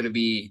is gonna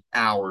be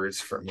hours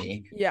for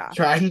me. Yeah,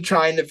 Trying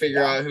to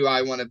figure yeah, out who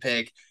I want to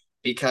pick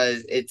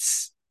because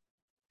it's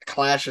a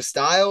clash of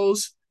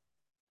styles,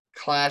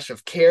 clash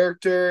of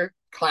character,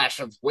 clash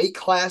of weight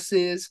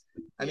classes.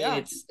 I mean,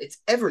 yeah. it's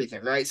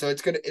everything, right? So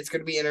it's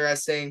gonna be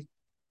interesting.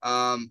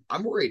 I'm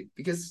worried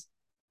because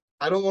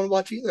I don't want to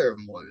watch either of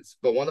them lose,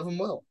 but one of them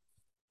will.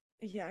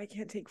 Yeah, I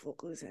can't take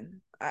Volk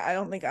losing. I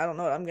don't think I don't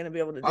know what I'm gonna be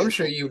able to do I'm with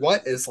sure Volk you losing.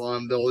 want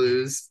Islam to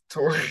lose,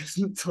 Tori.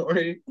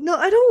 Tori. No,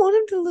 I don't want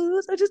him to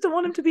lose. I just don't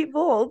want him to beat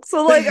Volk.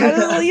 So like I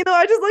don't,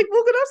 I just like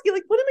Volkanovski.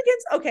 Like put him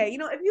against. Okay,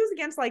 if he was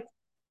against like,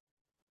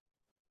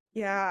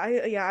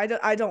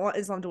 I don't want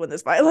Islam to win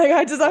this fight. Like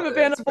I'm a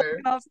fan of That's fair.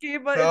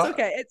 Volkanovski, but it's No,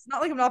 okay. It's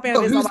not like I'm not a fan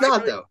of no, Islam. who's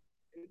not though?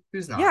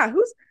 Who's not? Yeah, how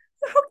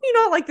can you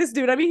not like this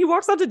dude? I mean, he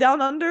walks out to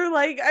Down Under.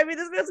 Like, I mean,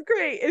 this man's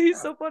great, and he's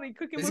Yeah. so funny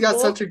cooking He's with got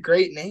Volk. such a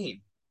great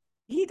name.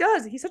 He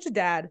does. He's such a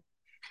dad.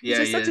 He's Yeah,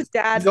 just he such a is. He's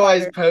dad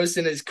always fighter.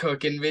 posting his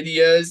cooking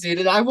videos, dude.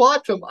 And I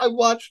watch him. I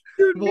watch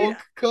Dude, man, Volk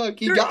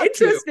cook. You they're got to.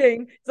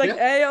 interesting. It's like, Yeah,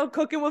 hey, I'm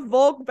cooking with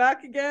Volk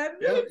back again.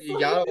 yeah. It's You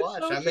like gotta it's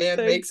watch. so That man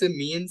interesting. makes a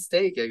mean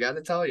steak. I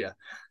gotta tell you.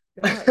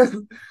 Yes.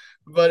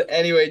 But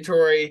anyway,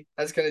 Tori,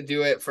 that's gonna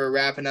do it for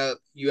wrapping up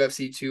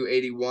UFC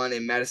 281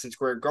 in Madison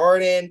Square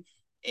Garden,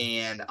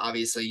 and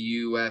obviously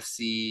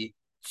UFC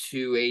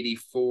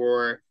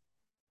 284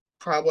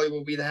 probably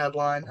will be the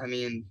headline. I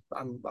mean,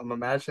 I'm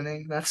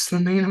imagining that's the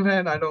main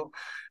event. I don't.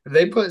 If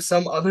they put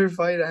some other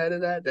fight ahead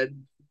of that,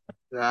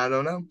 I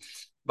don't know.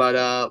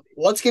 But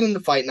let's get into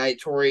fight night,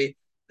 Tori.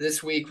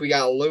 This week we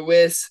got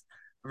Lewis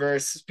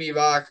versus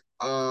Spivak.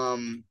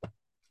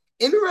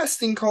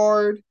 Interesting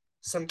card.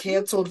 Some Mhm.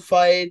 canceled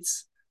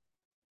fights.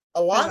 A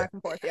Kind of lot. back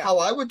and forth. Yeah. How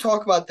I would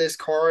talk about this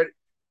card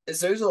is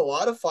there's a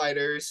lot of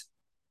fighters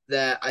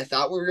that I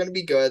thought were going to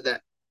be good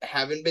that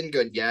haven't been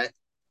good yet,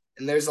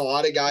 and there's a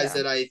lot of guys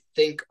Yeah. that I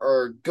think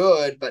are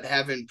good but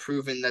haven't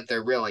proven that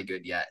they're really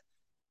good yet.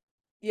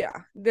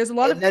 Yeah. There's a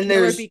lot And of then kill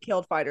or there's be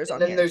killed fighters and on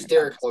then here, there's if that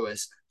Derrick makes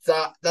Lewis.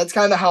 So that's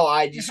kind of how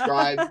I sense.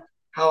 describe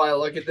how I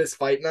look at this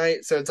fight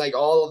night. So it's like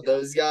all of Yeah.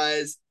 those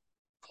guys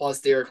plus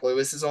Derrick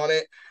Lewis is on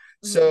it.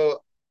 Mhm.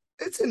 So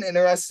it's an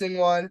interesting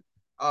one.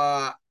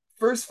 Uh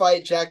First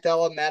fight, Jack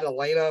Della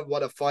Maddalena,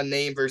 what a fun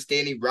name, versus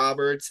Danny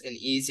Roberts, an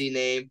easy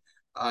name.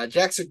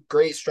 Jack's a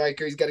great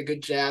striker. He's got a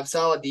good jab,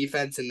 solid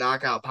defense, and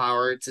knockout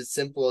power. It's as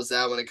simple as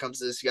that when it comes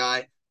to this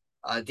guy.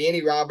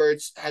 Danny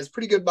Roberts has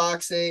pretty good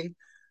boxing.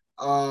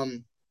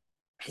 Um,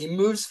 he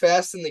moves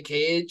fast in the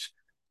cage,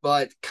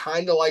 but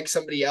kind of like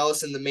somebody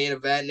else in the main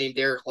event named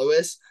Derrick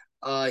Lewis.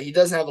 He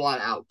doesn't have a lot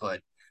of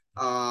output.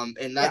 And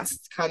Yeah.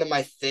 that's kind of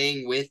my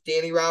thing with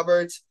Danny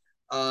Roberts.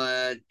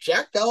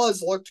 Jack Della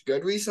has looked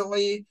good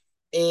recently,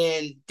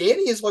 and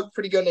Danny has looked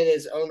pretty good in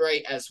his own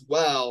right as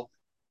well.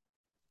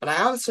 But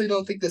I honestly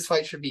don't think this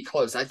fight should be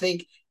close. I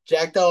think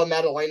Jack Della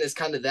Maddalena is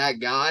kind of that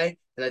guy,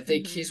 and I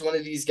think Hmm. he's one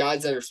of these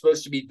guys that are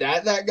supposed to be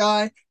that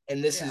guy.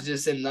 And this Yeah. is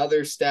just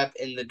another step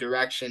in the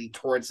direction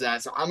towards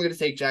that. So I'm going to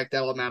take Jack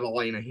Della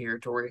Maddalena here,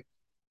 Tori.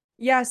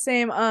 Yeah,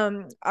 same.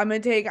 I'm gonna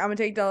take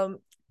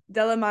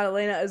Della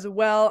Maddalena as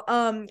well.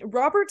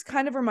 Roberts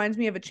kind of reminds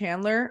me of a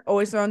Chandler,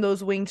 always throwing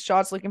those winged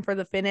shots, looking for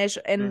the finish.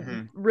 And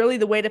Mm-hmm. really,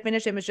 the way to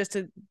finish him is just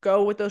to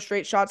go with those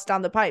straight shots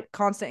down the pipe,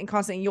 constant and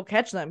constant. And you'll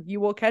catch them. You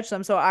will catch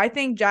them. So I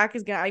think Jack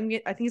is gonna. I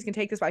think he's gonna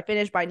take this by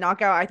finish, by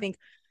knockout. I think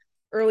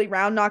early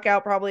round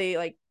knockout, probably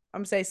like I'm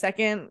gonna say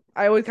second.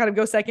 I always kind of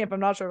go second if I'm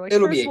not sure. Like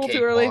It'll first, be a a little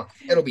too early. cakewalk.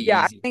 It'll be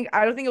Yeah, easy.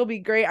 I don't think it'll be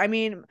great. I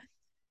mean,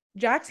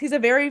 he's a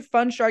very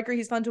fun striker.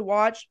 He's fun to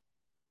watch.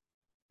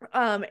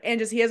 And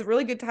just he has a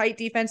really good tight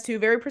defense too,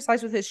 very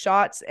precise with his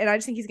shots. And I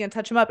just think he's gonna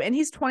touch him up. And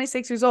he's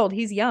 26 years old.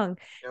 He's young.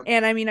 Yep.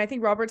 And I mean, I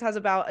think Roberts has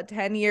about a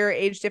 10-year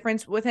age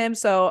difference with him.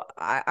 So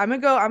I'm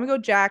gonna go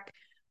Jack.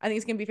 I think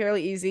it's gonna be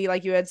fairly easy,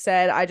 like you had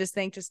said. I just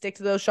think just stick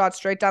to those shots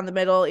straight down the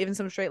middle, even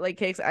some straight leg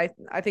kicks. I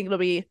think it'll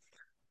be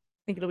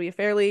a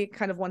fairly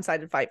kind of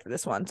one-sided fight for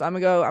this one. So I'm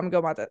gonna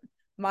go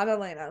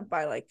Madalena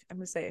by like I'm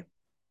gonna say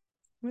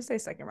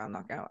second round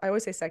knockout. I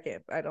always say second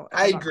if I I'm not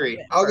agree.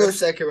 confident I'll go first.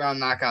 second round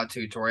knockout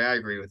too, Tori. I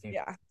agree with you.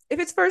 Yeah. If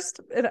it's first,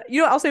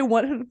 I'll say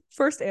one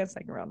first and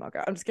second round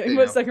knockout. I'm just There kidding,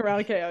 you but go. second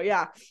round KO.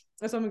 Yeah,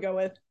 that's what I'm gonna go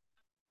with.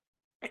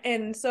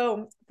 And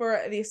so for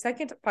the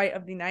second fight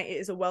of the night, it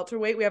is a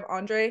welterweight. We have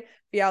Andre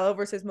Fiallo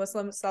versus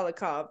Muslim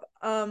Salikov.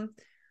 I'm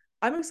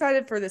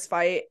excited for this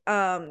fight.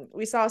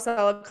 We saw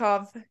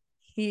Salikov.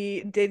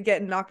 He did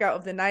get knocked out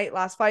of the night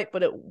last fight,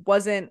 but it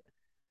wasn't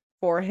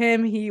for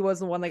him. He was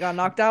the one that got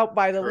knocked out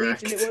by the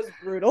leech, and it Correct. was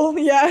brutal.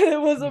 Yeah,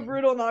 it was a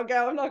brutal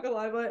knockout. I'm not gonna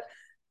lie, but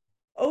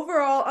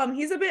overall,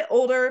 he's a bit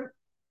older,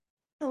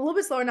 a little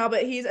bit slower now,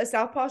 but he's a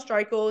southpaw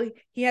striker.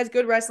 He has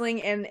good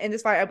wrestling, and in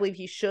this fight, I believe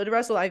he should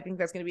wrestle. I think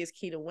that's going to be his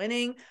key to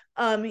winning.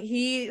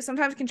 He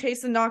sometimes can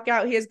chase the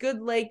knockout. He has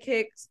good leg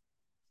kicks,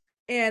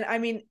 and I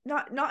mean,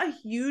 not a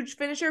huge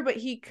finisher, but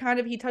he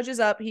touches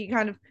up. He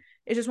kind of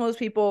is just one of those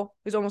people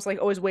who's almost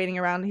like always waiting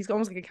around. He's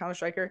almost like a counter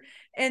striker.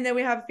 And then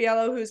we have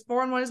Fiallo, who's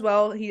 4-1 as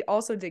well. He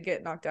also did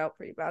get knocked out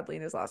pretty badly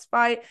in his last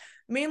fight.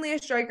 Mainly a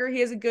striker.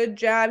 He has a good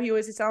jab. He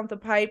always hits out the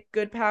pipe,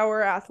 good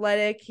power,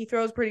 athletic. He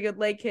throws pretty good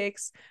leg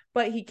kicks,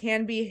 but he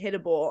can be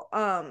hittable.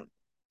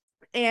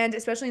 And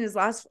especially in his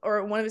last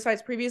or one of his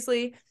fights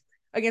previously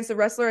against the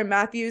wrestler and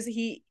Matthews,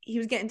 he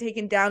was getting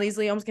taken down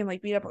easily, almost getting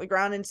like beat up on the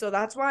ground. And so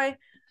that's why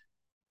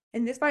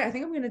in this fight, I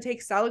think I'm going to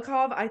take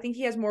Salikov. I think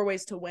he has more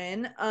ways to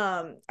win.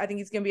 I think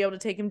he's going to be able to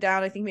take him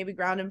down. I think maybe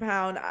ground and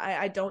pound.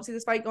 I don't see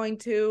this fight going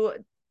to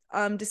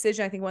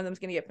decision. I think one of them's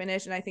gonna get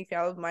finished, and I think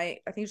Fialov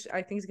might. I think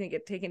he's gonna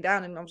get taken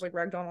down and almost like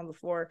ragdoll on the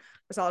floor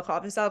for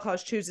Salikov. If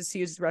Salikov chooses to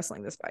use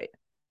wrestling this fight.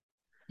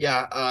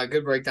 Yeah,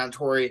 good breakdown,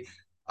 Tori.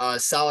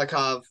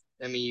 Salikov,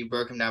 I mean, you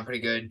broke him down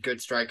pretty good.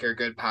 Good striker,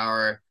 good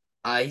power.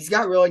 He's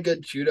got really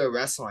good judo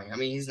wrestling. I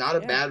mean, he's not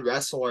a Yeah. bad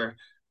wrestler.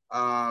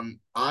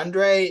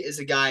 Andre is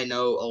a guy I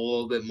know a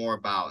little bit more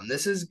about, and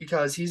this is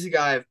because he's a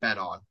guy I've bet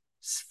on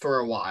for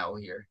a while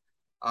here.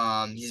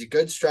 He's a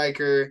good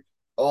striker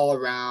all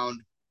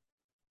around,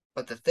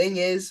 but the thing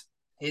is,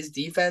 his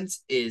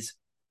defense is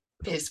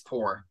piss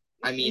poor.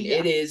 I mean,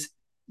 it Yeah. is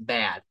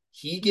bad.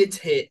 He gets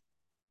hit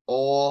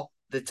all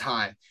the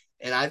time.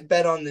 And I've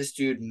bet on this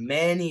dude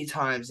many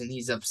times and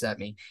he's upset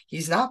me.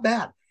 He's not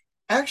bad.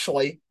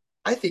 Actually,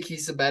 I think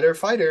he's the better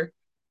fighter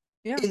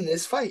Yeah. in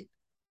this fight.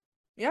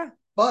 Yeah.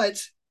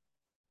 But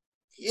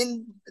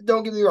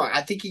don't get me wrong,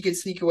 I think he could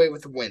sneak away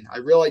with a win. I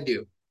really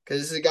do.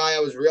 Because this is a guy I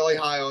was really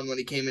high on when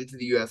he came into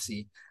the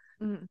UFC.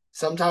 Mm-hmm.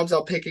 Sometimes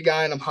I'll pick a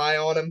guy and I'm high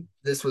on him.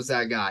 This was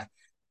that guy.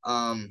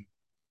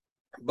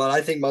 But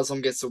I think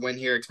Muslim gets the win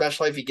here,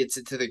 especially if he gets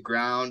it to the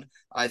ground.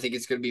 I think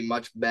it's going to be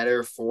much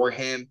better for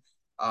him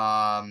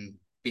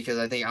because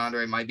I think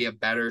Andre might be a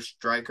better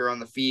striker on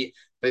the feet.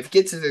 But if he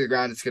gets it to the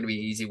ground, it's going to be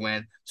an easy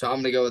win. So I'm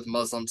going to go with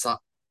Muslim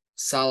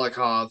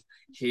Salikov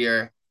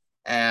here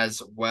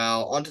as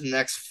well. On to the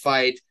next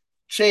fight.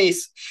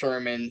 Chase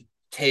Sherman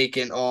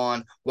taking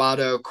on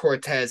Waldo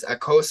Cortez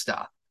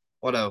Acosta.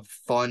 What a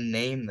fun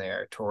name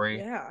there, Tori.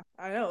 Yeah.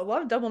 I know a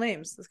lot of double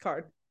names. This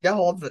card. Gotta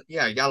love it.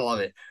 Yeah, you gotta love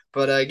it.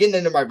 But getting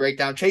into my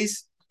breakdown,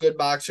 Chase, good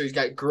boxer. He's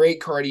got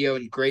great cardio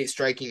and great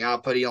striking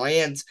output. He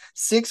lands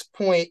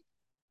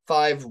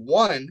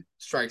 6.51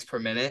 strikes per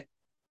minute.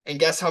 And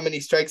guess how many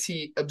strikes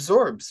he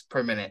absorbs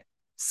per minute?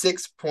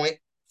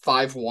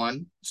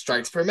 6.51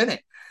 strikes per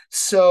minute.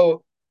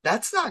 So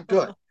that's not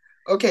good.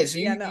 Okay, so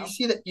Yeah. you No.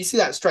 see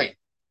that strike.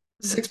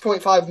 Mm-hmm.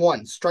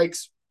 6.51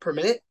 strikes per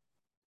minute.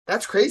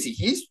 That's crazy.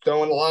 He's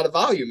throwing a lot of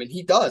volume, and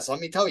he does. Let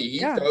me tell you, he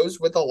Yeah. throws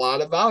with a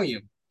lot of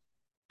volume,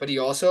 but he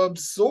also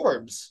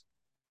absorbs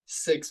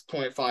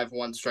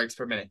 6.51 strikes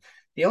per minute.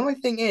 The only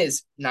thing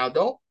is, now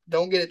don't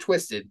get it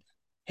twisted.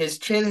 His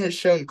chin has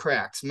shown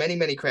cracks,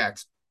 many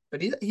cracks,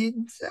 but he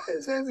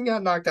hasn't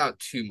got knocked out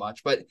too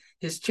much. But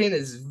his chin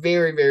is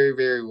very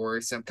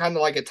worrisome, kind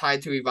of like a tie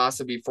to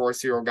Ivasa before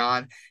Cyril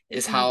Gane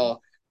is Mm-hmm.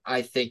 how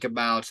I think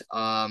about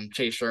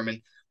Chase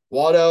Sherman.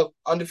 Waldo,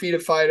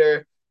 undefeated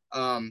fighter,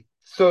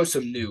 throw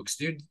some nukes,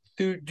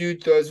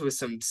 dude throws with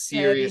some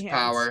serious Heavy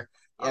hands. power.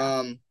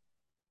 Yeah.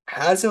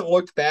 Hasn't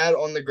looked bad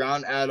on the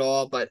ground at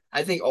all, but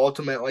I think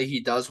ultimately he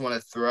does want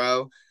to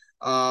throw.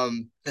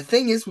 The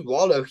thing is with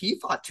Waldo, he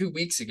fought 2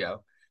 weeks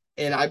ago,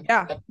 and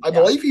Yeah. I Yeah.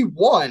 believe he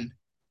won,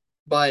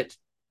 but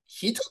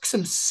he took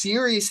some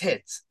serious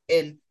hits.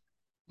 And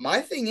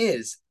my thing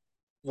is,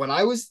 when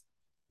I was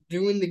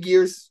doing the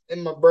gears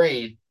in my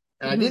brain,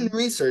 and I Mm-hmm. didn't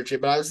research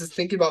it, but I was just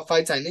thinking about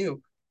fights I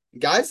knew.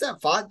 Guys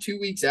that fought 2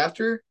 weeks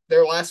after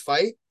their last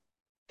fight,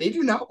 they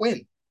do not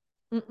win.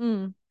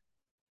 Mm-mm.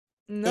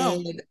 No,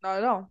 And not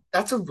at all.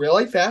 that's a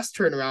really fast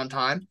turnaround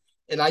time.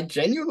 And I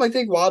genuinely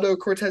think Waldo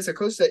Cortez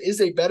Acosta is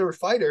a better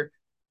fighter,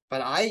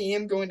 but I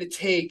am going to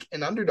take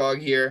an underdog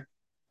here.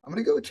 I'm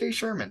going to go with Chase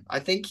Sherman. I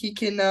think he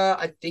can.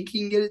 I think he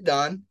can get it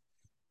done,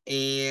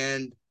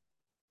 and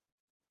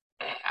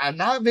I'm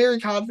not very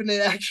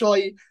confident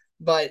actually,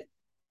 but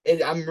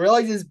I'm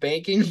really just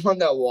banking on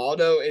that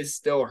Waldo is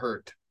still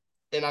hurt,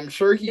 and I'm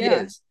sure he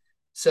Yeah. is.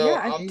 So Yeah.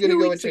 I'm gonna Two go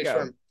with weeks Chase ago.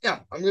 Sherman. Yeah,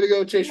 I'm gonna go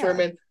with Chase Yeah.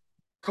 Sherman.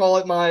 Call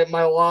it my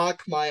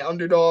lock, my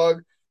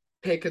underdog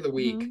pick of the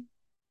week. Mm-hmm.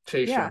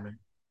 Chase Yeah. Sherman.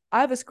 I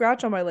have a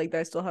scratch on my leg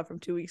that I still have from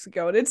 2 weeks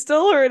ago, and it's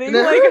still hurting. And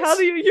it Like, how do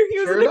hurts. you he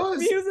was Sure in a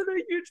does. he was in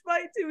a huge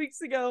fight 2 weeks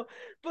ago.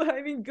 But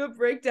I mean, good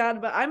breakdown.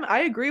 But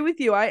I agree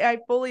with you. I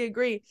fully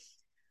agree.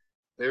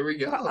 There we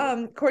go.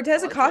 I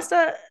Cortez like it.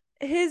 Acosta,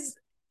 his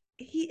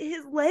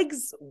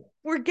legs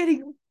were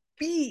getting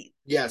beat,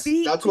 Yes,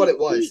 beat, that's what beat, it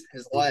was. beat.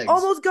 His He legs.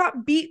 almost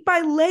got beat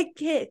by leg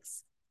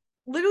kicks.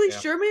 Literally, Yeah.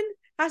 Sherman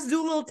has to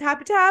do a little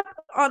tap tap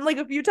on like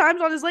a few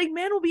times on his leg.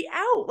 Man will be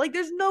out. Like,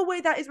 there's no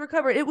way that is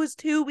recovered. It was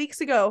 2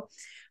 weeks ago.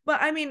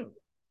 But I mean,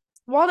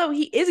 Waldo,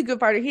 he is a good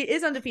fighter. He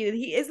is undefeated.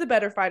 He is the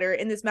better fighter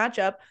in this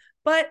matchup.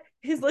 But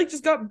his leg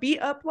just got beat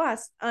up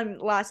last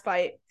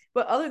fight.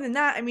 But other than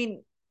that, I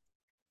mean,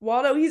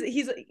 Waldo,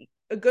 he's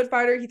a good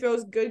fighter. He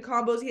throws good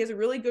combos. He has a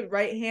really good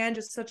right hand.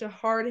 Just such a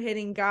hard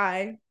hitting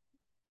guy,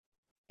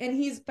 and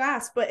he's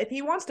fast. But if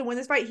he wants to win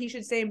this fight, he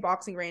should stay in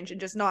boxing range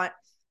and just not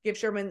give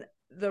Sherman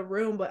the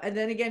room. But and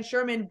then again,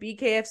 Sherman,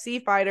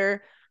 BKFC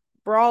fighter,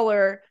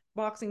 brawler,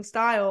 boxing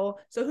style.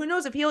 So who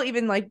knows if he'll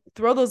even like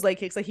throw those leg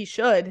kicks like he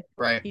should.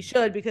 Right. He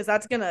should, because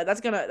that's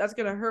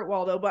gonna hurt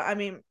Waldo. But I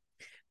mean,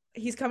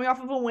 he's coming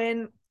off of a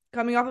win,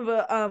 coming off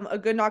of a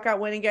good knockout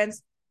win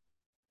against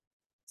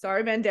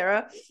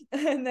Bandera.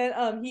 And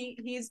then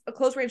he's a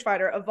close range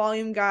fighter, a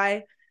volume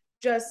guy.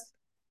 Just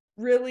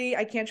really,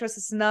 I can't trust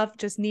this enough.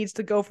 Just needs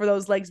to go for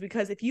those legs,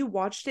 because if you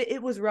watched it,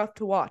 it was rough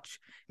to watch.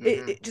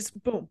 Mm-hmm. It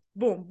just boom,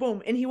 boom,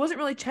 boom. And he wasn't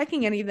really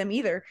checking any of them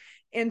either.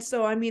 And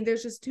so I mean,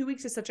 there's just 2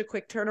 weeks is such a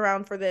quick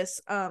turnaround for this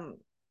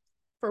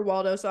for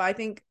Waldo. So I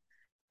think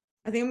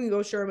I'm gonna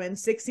go Sherman.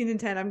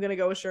 16-10. I'm gonna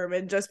go with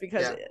Sherman just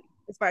because Yeah.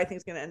 this fight I think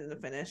is gonna end in the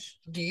finish.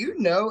 Do you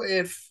know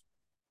if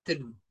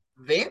did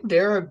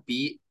Vandera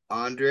beat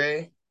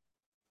Andre?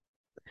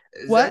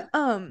 Is that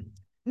What?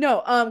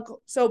 No.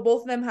 So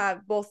both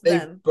of they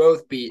them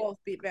both beat both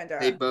beat they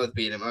Bandera. both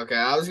beat him? Okay,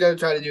 I was gonna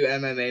try to do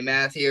MMA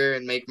math here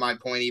and make my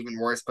point even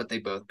worse, but they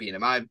both beat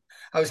him. I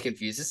was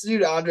confused. This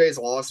dude Andre's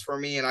lost for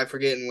me, and I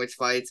forget in which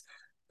fights,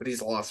 but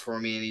he's lost for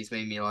me, and he's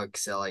made me look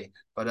silly.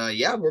 But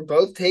yeah, we're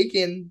both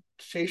taking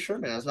Chase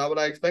Sherman. That's not what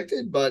I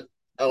expected, but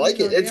I like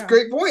it. No, It's a yeah,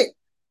 great point.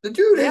 The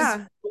dude has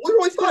yeah.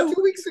 literally fought Two.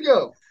 2 weeks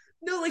ago.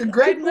 No, It's a like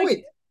great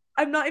point.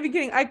 I'm not even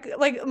kidding. I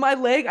like my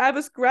leg. I have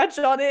a scratch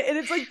on it, and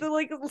it's like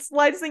the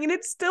slightest thing, and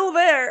it's still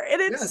there,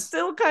 and it Yes,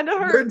 still kind of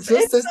they're hurts. And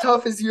just as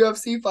tough as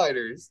UFC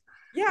fighters.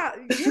 yeah,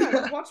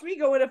 yeah. Watch me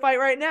go in a fight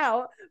right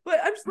now. But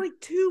I'm just like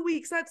 2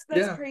 weeks. That's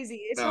Yeah,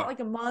 crazy. It's not no, like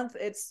a month.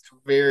 It's a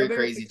very very big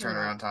crazy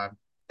turnaround. turnaround time.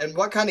 And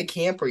what kind of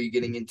camp are you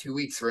getting in 2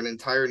 weeks for an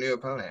entire new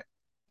opponent?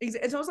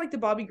 It's almost like the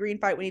Bobby Green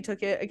fight when he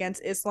took it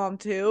against Islam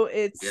too.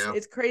 It's Yeah,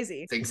 it's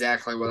crazy. it's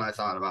exactly what I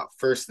thought about.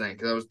 First thing,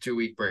 because that was 2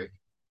 week break.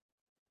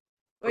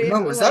 Or But no,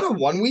 yeah, was that like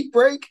a 1 week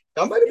break?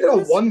 That might have it been a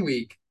was. 1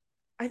 week.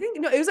 I think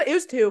no, it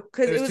was two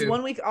because It it was was two.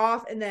 1 week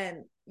off and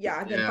then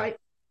yeah, then Yeah, fight.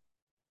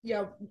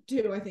 Yeah,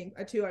 two. I think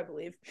two. I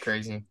believe.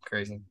 crazy,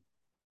 crazy.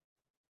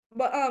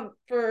 But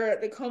for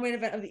the co-main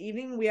event of the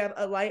evening, we have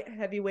a light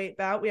heavyweight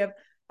bout. We have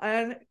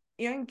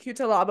Ian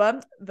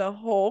Cutelaba, the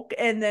Hulk,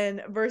 and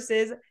then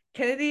versus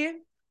Kennedy.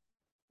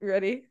 You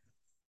ready?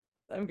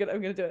 I'm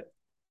gonna do it.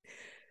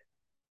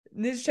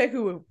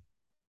 Nizchekuwu.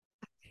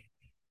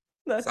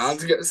 Sounds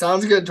That's good.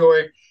 Sounds good,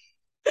 Tori.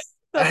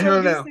 that's I what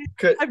I'm don't gonna know. say.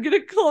 Could I'm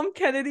gonna call him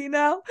Kennedy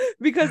now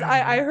because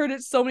I heard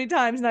it so many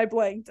times and I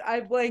blanked.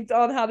 I blanked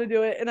on how to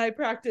do it and I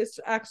practiced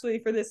actually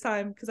for this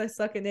time because I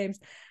suck at names.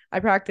 I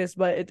practiced,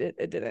 but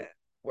it didn't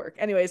work.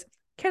 Anyways,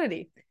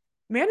 Kennedy,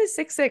 man is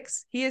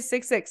 6'6". He is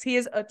 6'6". He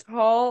is a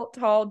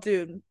tall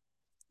dude.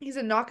 He's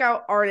a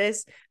knockout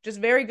artist, just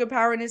very good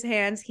power in his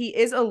hands. He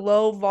is a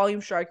low volume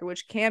striker,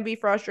 which can be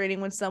frustrating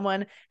when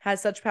someone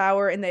has such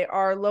power and they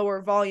are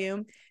lower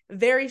volume.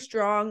 Very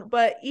strong,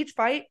 but each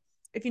fight,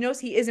 if you notice,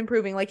 he is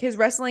improving. Like his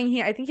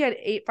wrestling, I think he had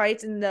 8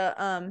 fights in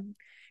the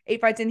 8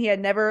 fights in. He had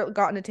never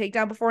gotten a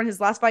takedown before. In his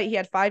last fight, he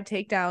had 5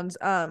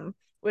 takedowns,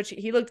 which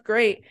he looked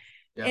great.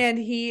 yes. And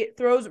he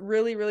throws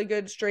really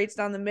good straights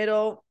down the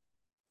middle.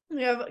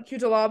 We have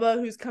Cutelaba,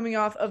 who's coming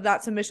off of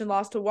that submission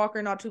loss to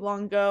Walker not too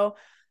long ago.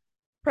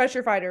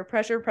 Pressure fighter,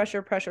 pressure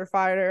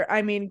fighter.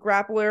 I mean,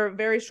 grappler,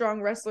 very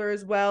strong wrestler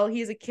as well.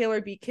 He's a killer,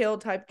 be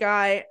killed type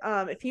guy.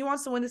 If he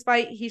wants to win this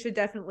fight, he should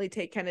definitely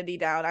take Kennedy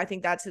down. I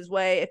think that's his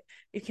way. If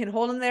you can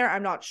hold him there,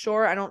 I'm not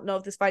sure. I don't know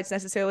if this fight's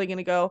necessarily going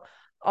to go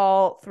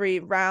all 3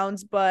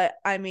 rounds, but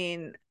I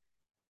mean,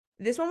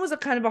 this one was a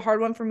kind of a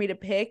hard one for me to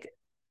pick.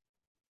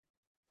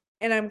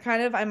 And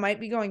I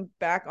might be going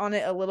back on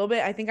it a little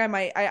bit. I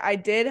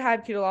did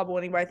have Cutelaba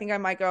winning, but I think I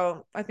might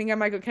go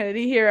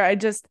Kennedy here.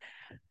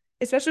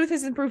 Especially with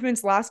his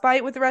improvements last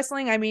fight with the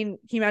wrestling. I mean,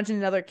 can you imagine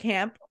another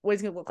camp? What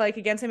he's going to look like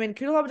against him? And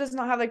Kudelov does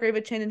not have that great of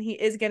a chin, and he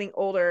is getting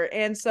older.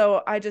 And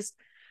so I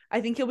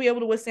think he'll be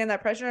able to withstand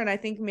that pressure, and I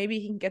think maybe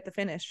he can get the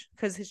finish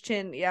because his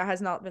chin, yeah, has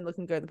not been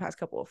looking good the past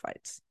couple of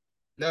fights.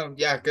 No,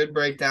 yeah, good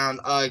breakdown.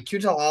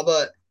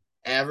 Cutelaba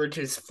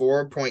averages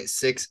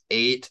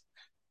 4.68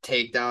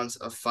 takedowns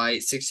a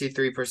fight,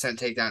 63%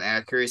 takedown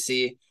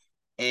accuracy,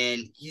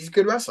 and he's a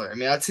good wrestler. I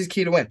mean, that's his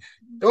key to win.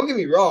 Don't get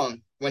me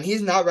wrong, when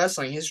he's not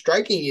wrestling, his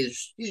striking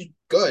is he's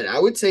good. I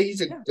would say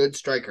he's a Yeah, good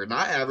striker.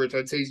 Not average,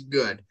 I'd say he's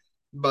good.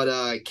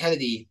 But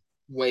Kennedy,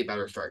 way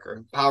better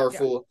striker. yeah,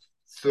 Powerful,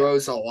 yeah.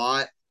 throws a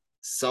lot.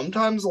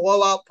 Sometimes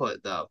low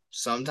output though.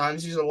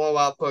 Sometimes he's a low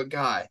output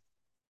guy.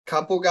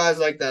 Couple guys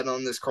like that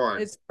on this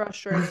card. It's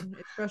frustrating.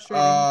 It's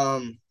frustrating.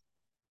 Um,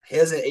 he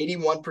has an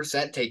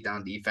 81%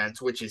 takedown defense,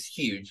 which is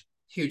huge,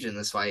 huge in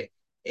this fight.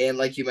 And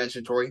like you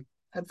mentioned, Tori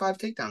had 5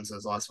 takedowns in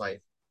his last fight.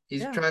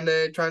 He's Yeah,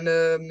 trying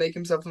to make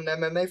himself an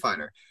MMA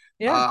fighter.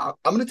 yeah.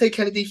 I'm gonna take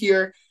Kennedy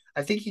here.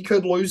 I think he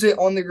could lose it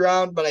on the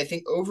ground, but I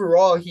think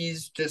overall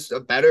he's just a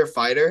better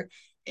fighter.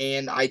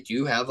 And I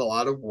do have a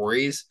lot of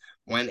worries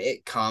when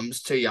it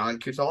comes to Jan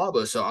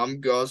Cutelaba. So I'm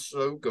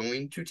also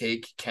going to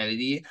take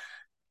Kennedy,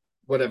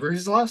 whatever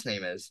his last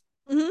name is.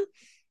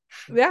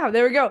 Yeah,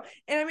 there we go.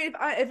 And I mean, if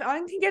I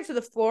can get to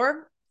the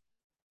floor,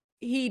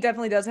 he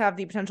definitely does have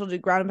the potential to do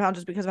ground and pound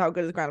just because of how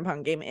good his ground and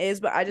pound game is.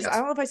 But I Yes.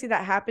 don't know if I see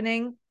that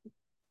happening.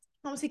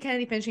 I don't see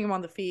Kennedy finishing him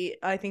on the feet.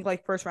 I think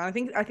like first round. I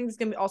think it's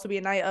gonna also be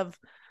a night of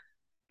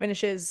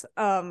finishes,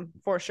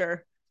 for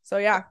sure. So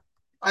yeah.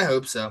 I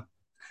hope so.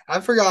 I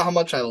forgot how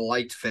much I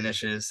liked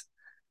finishes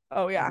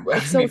Oh yeah.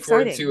 It's so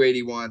before exciting.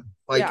 281.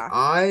 Like Yeah.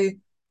 I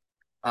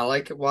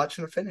like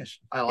watching a finish.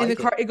 I In the like it.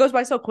 car, it goes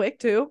by so quick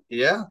too.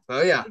 Yeah.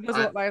 Oh yeah. It goes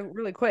I by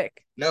really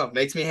quick. no, it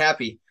makes me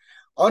happy.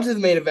 On to the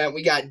main event.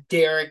 We got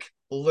Derrick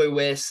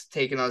Lewis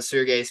taking on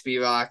Sergey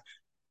Spivak.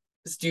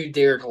 This dude,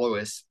 Derrick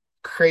Lewis,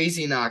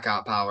 crazy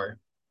knockout power,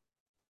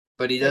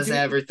 but he That doesn't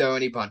dude. ever throw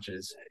any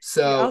punches. Yeah.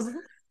 So,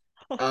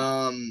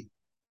 um,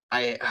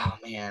 oh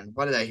man,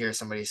 what did I hear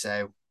somebody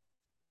say?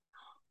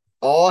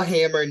 all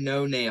hammer,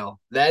 no nail.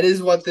 That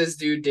is what this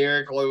dude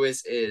Derrick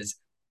Lewis is.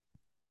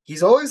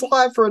 He's always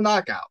alive for a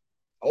knockout.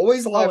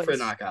 Always alive for a Always.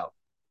 knockout.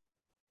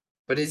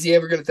 But is he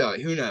ever going to throw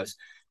it? Who knows?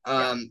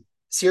 Yeah.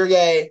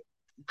 Sergey,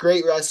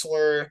 great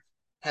wrestler,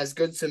 has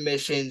good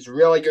submissions,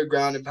 really good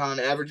ground and pound,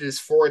 averages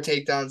 4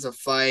 takedowns a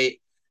fight.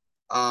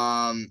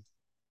 Um,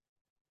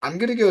 I'm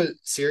gonna go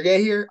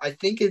Sergey here. I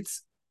think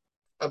it's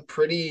a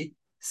pretty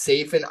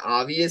safe and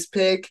obvious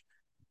pick.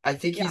 I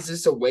think Yeah. he's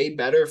just a way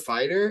better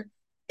fighter,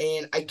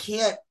 and I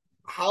can't.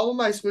 How am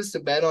I supposed to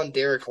bet on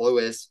Derrick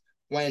Lewis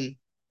when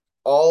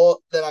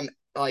all that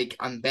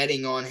I'm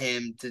betting on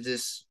him to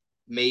just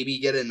maybe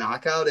get a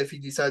knockout if he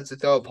decides to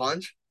throw a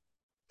punch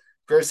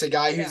versus a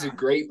guy who's a Yeah.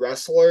 great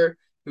wrestler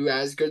who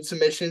has good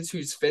submissions,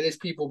 who's finished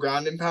people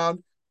ground and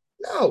pound.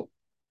 No,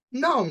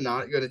 no, I'm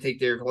not going to take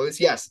Derrick Lewis.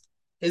 Yes,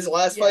 his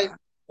last fight Yeah.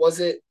 was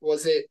it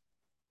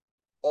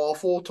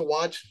awful to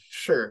watch?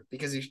 Sure,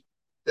 because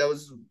that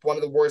was one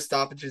of the worst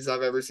stoppages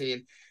I've ever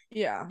seen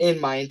Yeah. in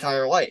my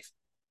entire life.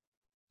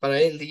 But I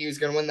didn't think he was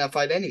going to win that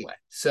fight anyway.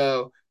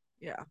 So,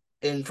 Yeah.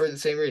 and for the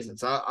same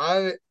reasons,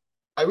 I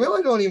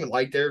really don't even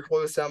like Derrick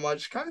Lewis that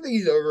much. Kind of think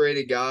he's an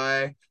overrated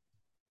guy.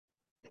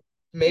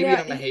 Maybe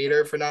Yeah. I'm a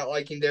hater for not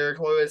liking Derrick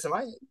Lewis. Am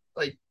I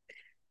like?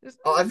 Just-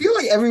 I feel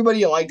like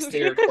everybody likes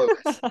Derrick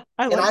Lewis, I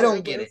and like I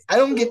don't Derrick get it. Lewis. I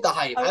don't get the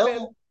hype. I Okay.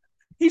 don't.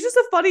 He's just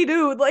a funny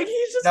dude. Like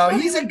he's just No,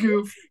 funny. he's a Like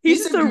goof. he's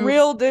He's just a a goof.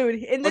 real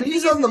dude. And the When thing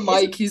he's on the it's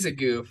mic, he's a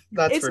goof.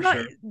 That's it's for not.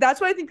 sure.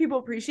 That's what I think people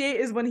appreciate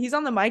is when he's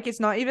on the mic. It's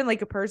not even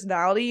like a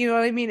personality. You know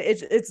what I mean?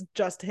 It's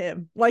just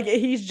him. Like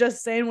he's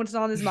just saying what's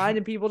on his mind,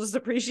 and people just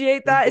appreciate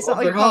His that. It's not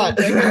balls are like hot.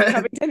 Conor McGregor or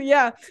Covington.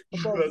 Yeah,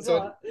 my balls is That's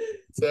what. hot.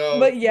 So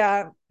But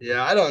yeah,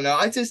 yeah, I don't know.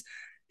 I just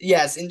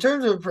yes, in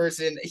terms of a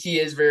person, he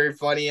is very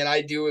funny, and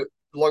I do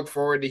look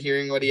forward to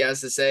hearing what he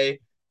has to say.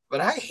 But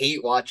I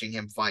hate watching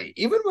him fight.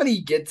 Even when he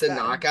gets a same.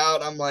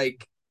 knockout, I'm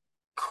like,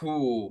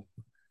 cool.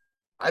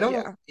 I don't.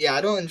 Yeah. Yeah,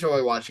 I don't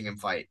enjoy watching him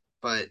fight.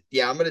 But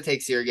yeah, I'm gonna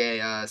take Sergey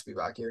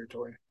Spivak here,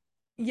 Tori.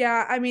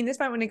 Yeah, I mean, this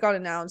fight when it got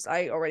announced,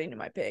 I already knew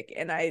my pick,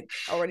 and I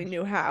already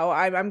knew how.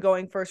 I'm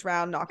going first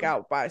round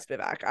knockout by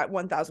Spivak at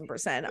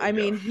 1,000%. There I you go.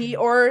 mean, he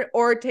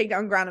or take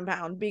down ground and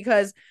pound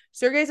because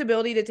Sergey's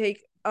ability to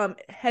take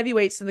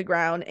heavyweights to the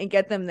ground and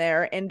get them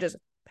there and just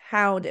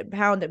pound and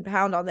pound and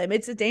pound on them.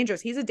 It's a dangerous.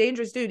 He's a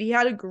dangerous dude. He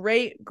had a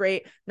great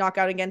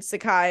knockout against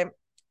Sakai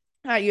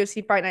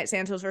UFC Fight Night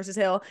Santos versus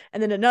Hill,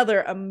 and then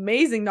another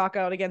amazing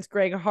knockout against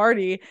Greg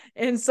Hardy.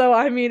 And so,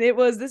 I mean, it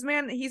was this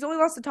man. He's only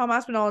lost to Tom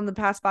Aspinall in the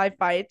past 5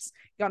 fights.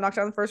 He got knocked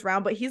out in the first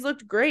round, but he's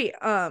looked great.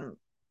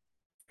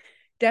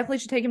 Definitely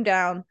should take him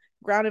down.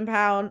 Ground and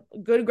pound,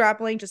 good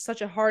grappling, just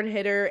such a hard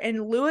hitter.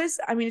 And Lewis,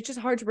 I mean, it's just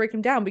hard to break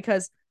him down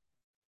because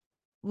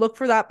look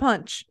for that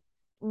punch.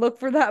 Look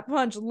for that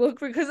punch. Look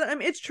for because I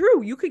mean it's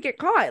true. You could get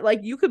caught.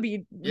 Like you could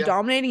be Yeah.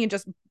 dominating and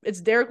just it's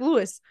Derrick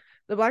Lewis,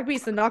 the Black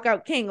Beast, the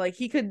knockout king. Like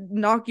he could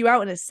knock you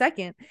out in a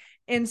second.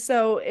 And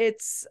so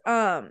it's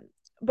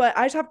but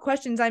I just have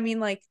questions. I mean,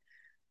 like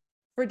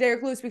for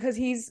Derrick Lewis, because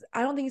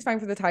I don't think he's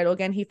fighting for the title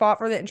again. He fought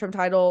for the interim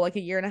title like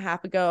a year and a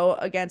half ago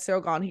against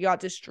Cyril Gane. He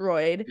got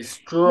destroyed. He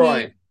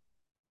Destroyed.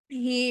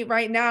 he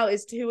right now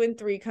is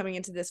 2-3 coming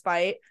into this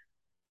fight.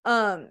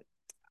 Um,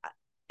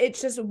 it's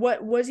just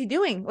what was he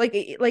doing? Like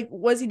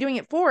was he doing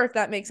it for? If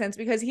that makes sense,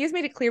 because he has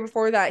made it clear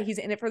before that he's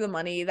in it for the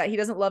money, that he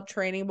doesn't love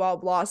training, blah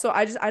blah. So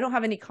I don't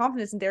have any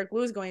confidence in Derrick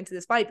Lewis going into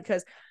this fight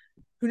because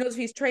who knows if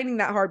he's training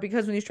that hard,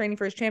 because when he's training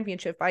for his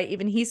championship fight,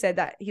 even he said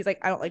that he's like,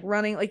 I don't like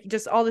running, like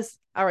just all this.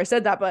 I already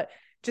said that, but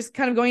just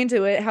kind of going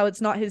into it, how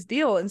it's not his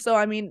deal. And so,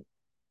 I mean,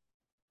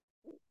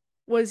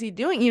 what is he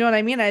doing? You know what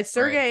I mean? Right.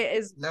 Sergey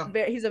is No.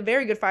 he's a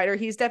very good fighter.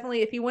 He's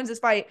definitely, if he wins this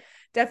fight,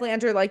 definitely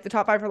enter like the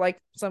top 5 for like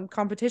some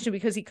competition,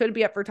 because he could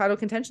be up for title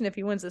contention if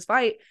he wins this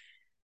fight.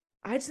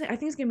 I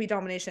think it's gonna be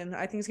domination.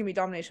 I think it's gonna be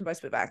domination by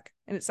Spivak,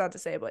 and it's sad to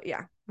say, but yeah,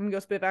 I'm gonna go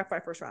Spivak by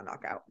first round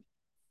knockout.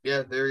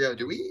 Yeah, there we go.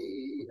 Do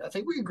we? I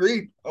think we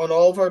agreed on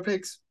all of our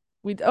picks.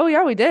 We did.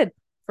 I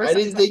First,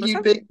 didn't is that think first you'd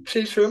time? pick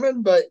Chase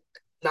Sherman, but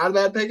not a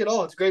bad pick at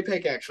all. It's a great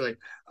pick, actually.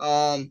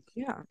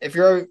 Yeah, If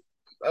you're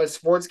a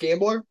sports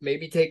gambler,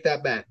 maybe take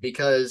that bet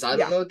because I don't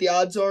yeah, know what the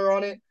odds are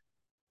on it,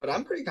 but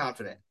I'm pretty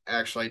confident,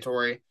 actually,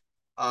 Tori.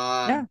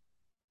 yeah, Um,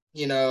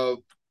 you know,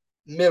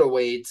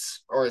 middleweights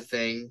are a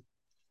thing,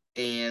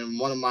 and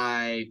one of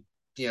my,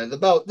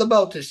 the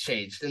belt has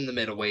changed in the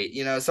middleweight,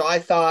 so I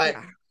thought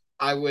yeah,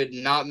 I would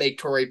not make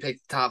Tori pick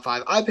the top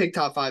five. I picked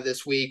top five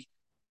this week.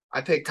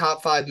 I picked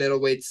top five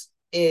middleweights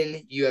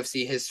in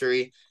UFC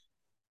history.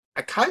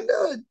 I kind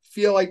of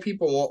feel like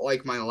people won't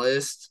like my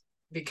list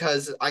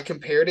because I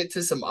compared it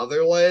to some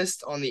other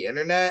lists on the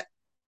internet.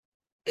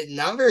 It's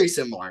not very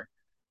similar.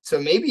 So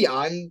maybe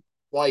I'm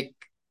like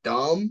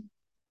dumb,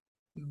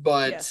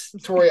 but yes,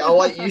 Tori, I'll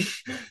let you.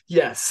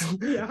 Yes,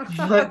 yeah.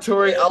 but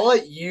Tori, I'll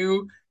let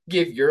you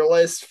give your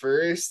list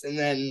first, and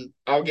then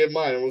I'll give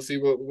mine, and we'll see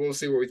what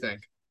we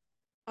think.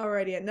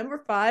 Alrighty, at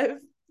number 5,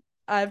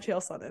 I have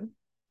Chael Sonnen.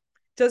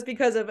 just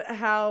because of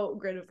how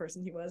great of a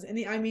person he was. And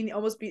he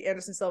almost beat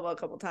Anderson Silva a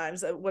couple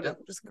times. What a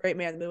just great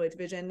man in the middleweight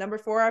division. Number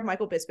 4, I have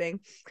Michael Bisping.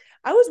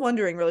 I was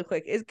wondering really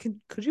quick,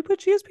 could you put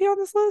GSP on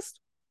this list?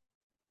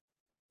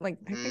 Like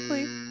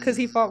technically, because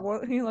he fought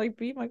one, he like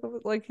beat Michael,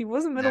 like he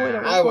wasn't middleweight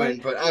Nah, at one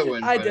point. I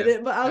wouldn't I put him.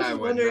 didn't, but I was I just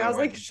wouldn't. wondering. I I was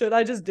like, wouldn't. should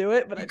I just do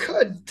it? But I You didn't.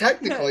 could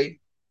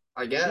technically,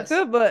 I You guess.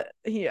 could, but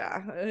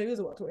yeah, he was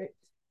a welterweight.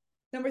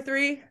 Number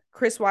 3,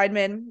 Chris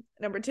Weidman.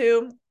 Number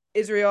 2,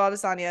 Israel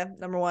Adesanya.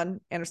 Number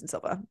 1, Anderson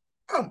Silva.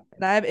 Oh,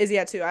 And I have Izzy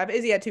at 2. I have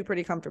Izzy at 2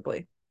 pretty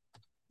comfortably.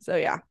 So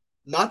yeah.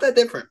 not that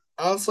different.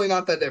 Honestly,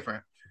 not that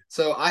different.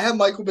 So I have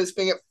Michael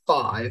Bisping at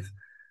 5.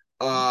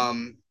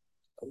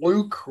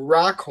 Luke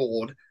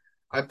Rockhold,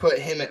 I put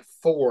him at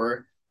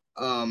 4,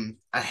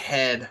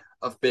 ahead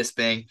of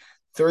Bisping.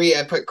 3,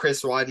 I put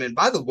Chris Weidman.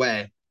 By the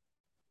way,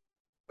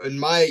 in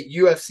my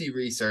UFC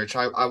research,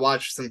 I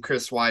watched some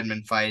Chris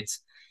Weidman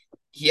fights.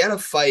 He had a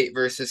fight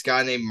versus this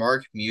guy named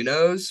Mark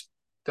Munoz.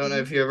 Don't know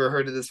if you ever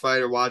heard of this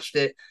fight or watched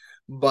it,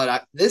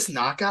 but this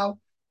knockout,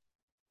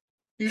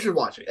 you should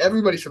watch it.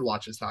 Everybody should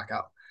watch this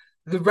knockout.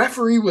 The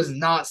referee was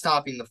not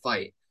stopping the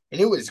fight, and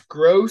it was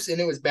gross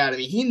and it was bad. I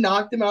mean, he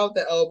knocked him out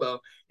with the elbow,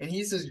 and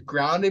he's just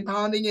grounding,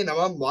 pounding it. And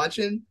I'm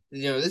watching,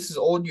 this is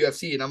old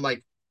UFC, and I'm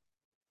like,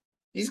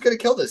 he's gonna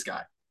kill this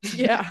guy.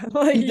 Yeah,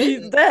 like He he's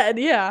didn't. dead.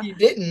 Yeah. He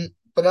didn't.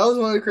 But that was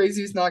one of the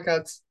craziest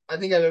knockouts I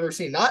think I've ever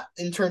seen. Not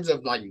in terms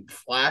of like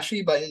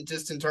flashy, but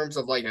just in terms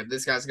of like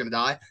this guy's gonna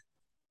die.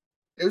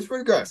 It was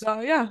pretty gross. So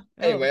yeah.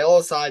 Anyway, a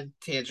little side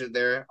tangent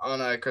there on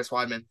Chris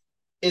Weidman.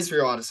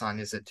 Israel Adesanya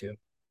is it too.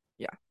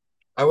 Yeah.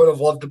 I would have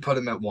loved to put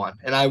him at 1,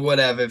 and I would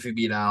have if he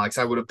beat Alex.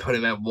 I would have put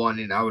him at 1,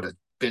 and I would have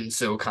been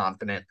so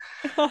confident.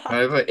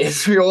 I put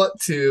Israel at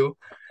 2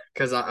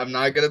 because I'm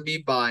not gonna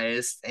be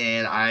biased,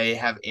 and I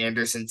have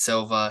Anderson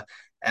Silva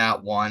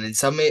at 1. And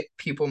some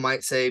people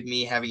might say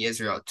me having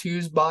Israel at 2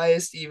 is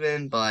biased,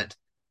 even, but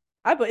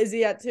I put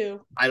Izzy at 2.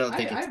 I don't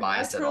think it's I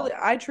biased at truly all.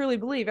 I truly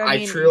believe. I I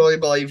mean, truly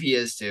believe he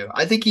is too.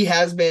 I think he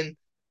has been.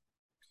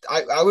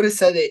 I would have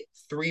said it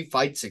 3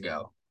 fights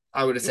ago.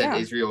 I would have said yeah.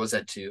 Israel was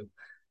at 2.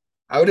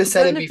 I would have He's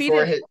said it before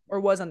undefeated his. or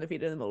was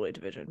undefeated in the middleweight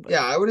division. But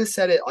Yeah, I would have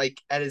said it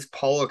like at his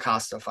Paulo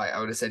Costa fight. I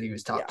would have said he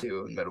was top yeah.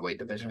 2 in middleweight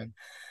division.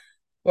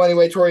 Well,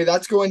 anyway, Tori,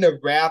 that's going to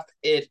wrap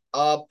it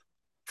up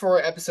for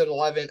episode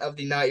 11 of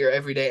the Not Your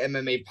Everyday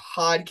MMA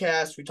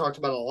podcast. We talked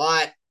about a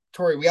lot.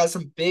 Tori, we got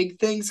some big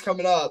things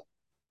coming up.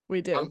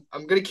 We do.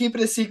 I'm going to keep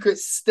it a secret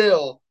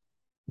still,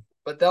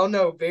 but they'll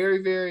know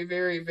very, very,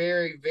 very,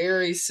 very,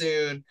 very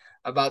soon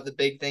about the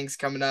big things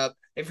coming up.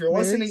 If you're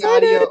Very listening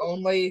excited. audio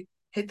only,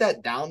 hit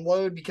that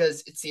download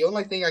because it's the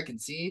only thing I can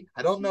see.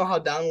 I don't know how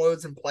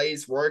downloads and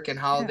plays work and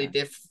how they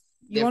Yeah.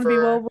 You want to be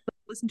differ. able to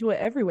listen to it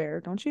everywhere,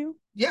 don't you?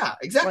 Yeah, Like,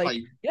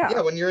 exactly. yeah.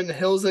 Yeah, when you're in the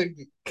hills of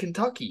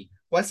Kentucky,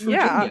 West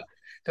Yeah. Virginia,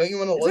 don't you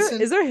want to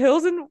listen? Is there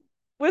hills in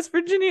West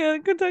Virginia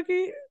and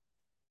Kentucky?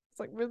 It's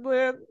like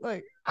Midland.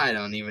 Like I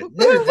don't even.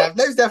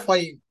 There's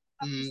definitely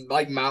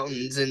like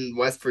mountains in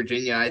West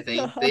Virginia. I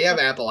think they have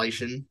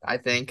Appalachian. I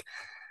think.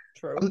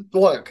 True.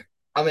 Look,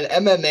 I'm an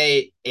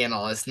MMA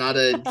analyst, not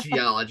a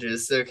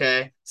geologist.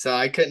 Okay, so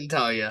I couldn't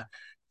tell you.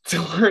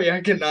 Sorry,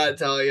 I cannot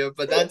tell you.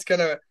 But it's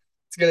gonna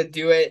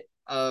do it.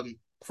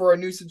 For our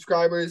new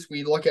subscribers,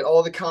 we look at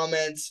all the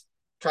comments,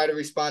 try to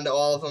respond to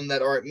all of them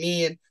that aren't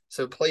mean.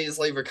 So please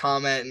leave a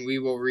comment and we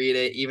will read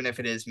it, even if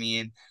it is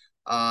mean.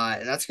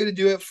 And that's gonna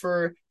do it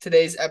for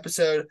today's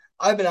episode.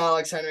 I've been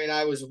Alex Henry, and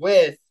I was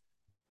with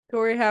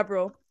Tori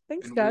Habrel.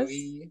 Thanks, and guys.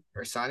 we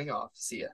are signing off. See ya.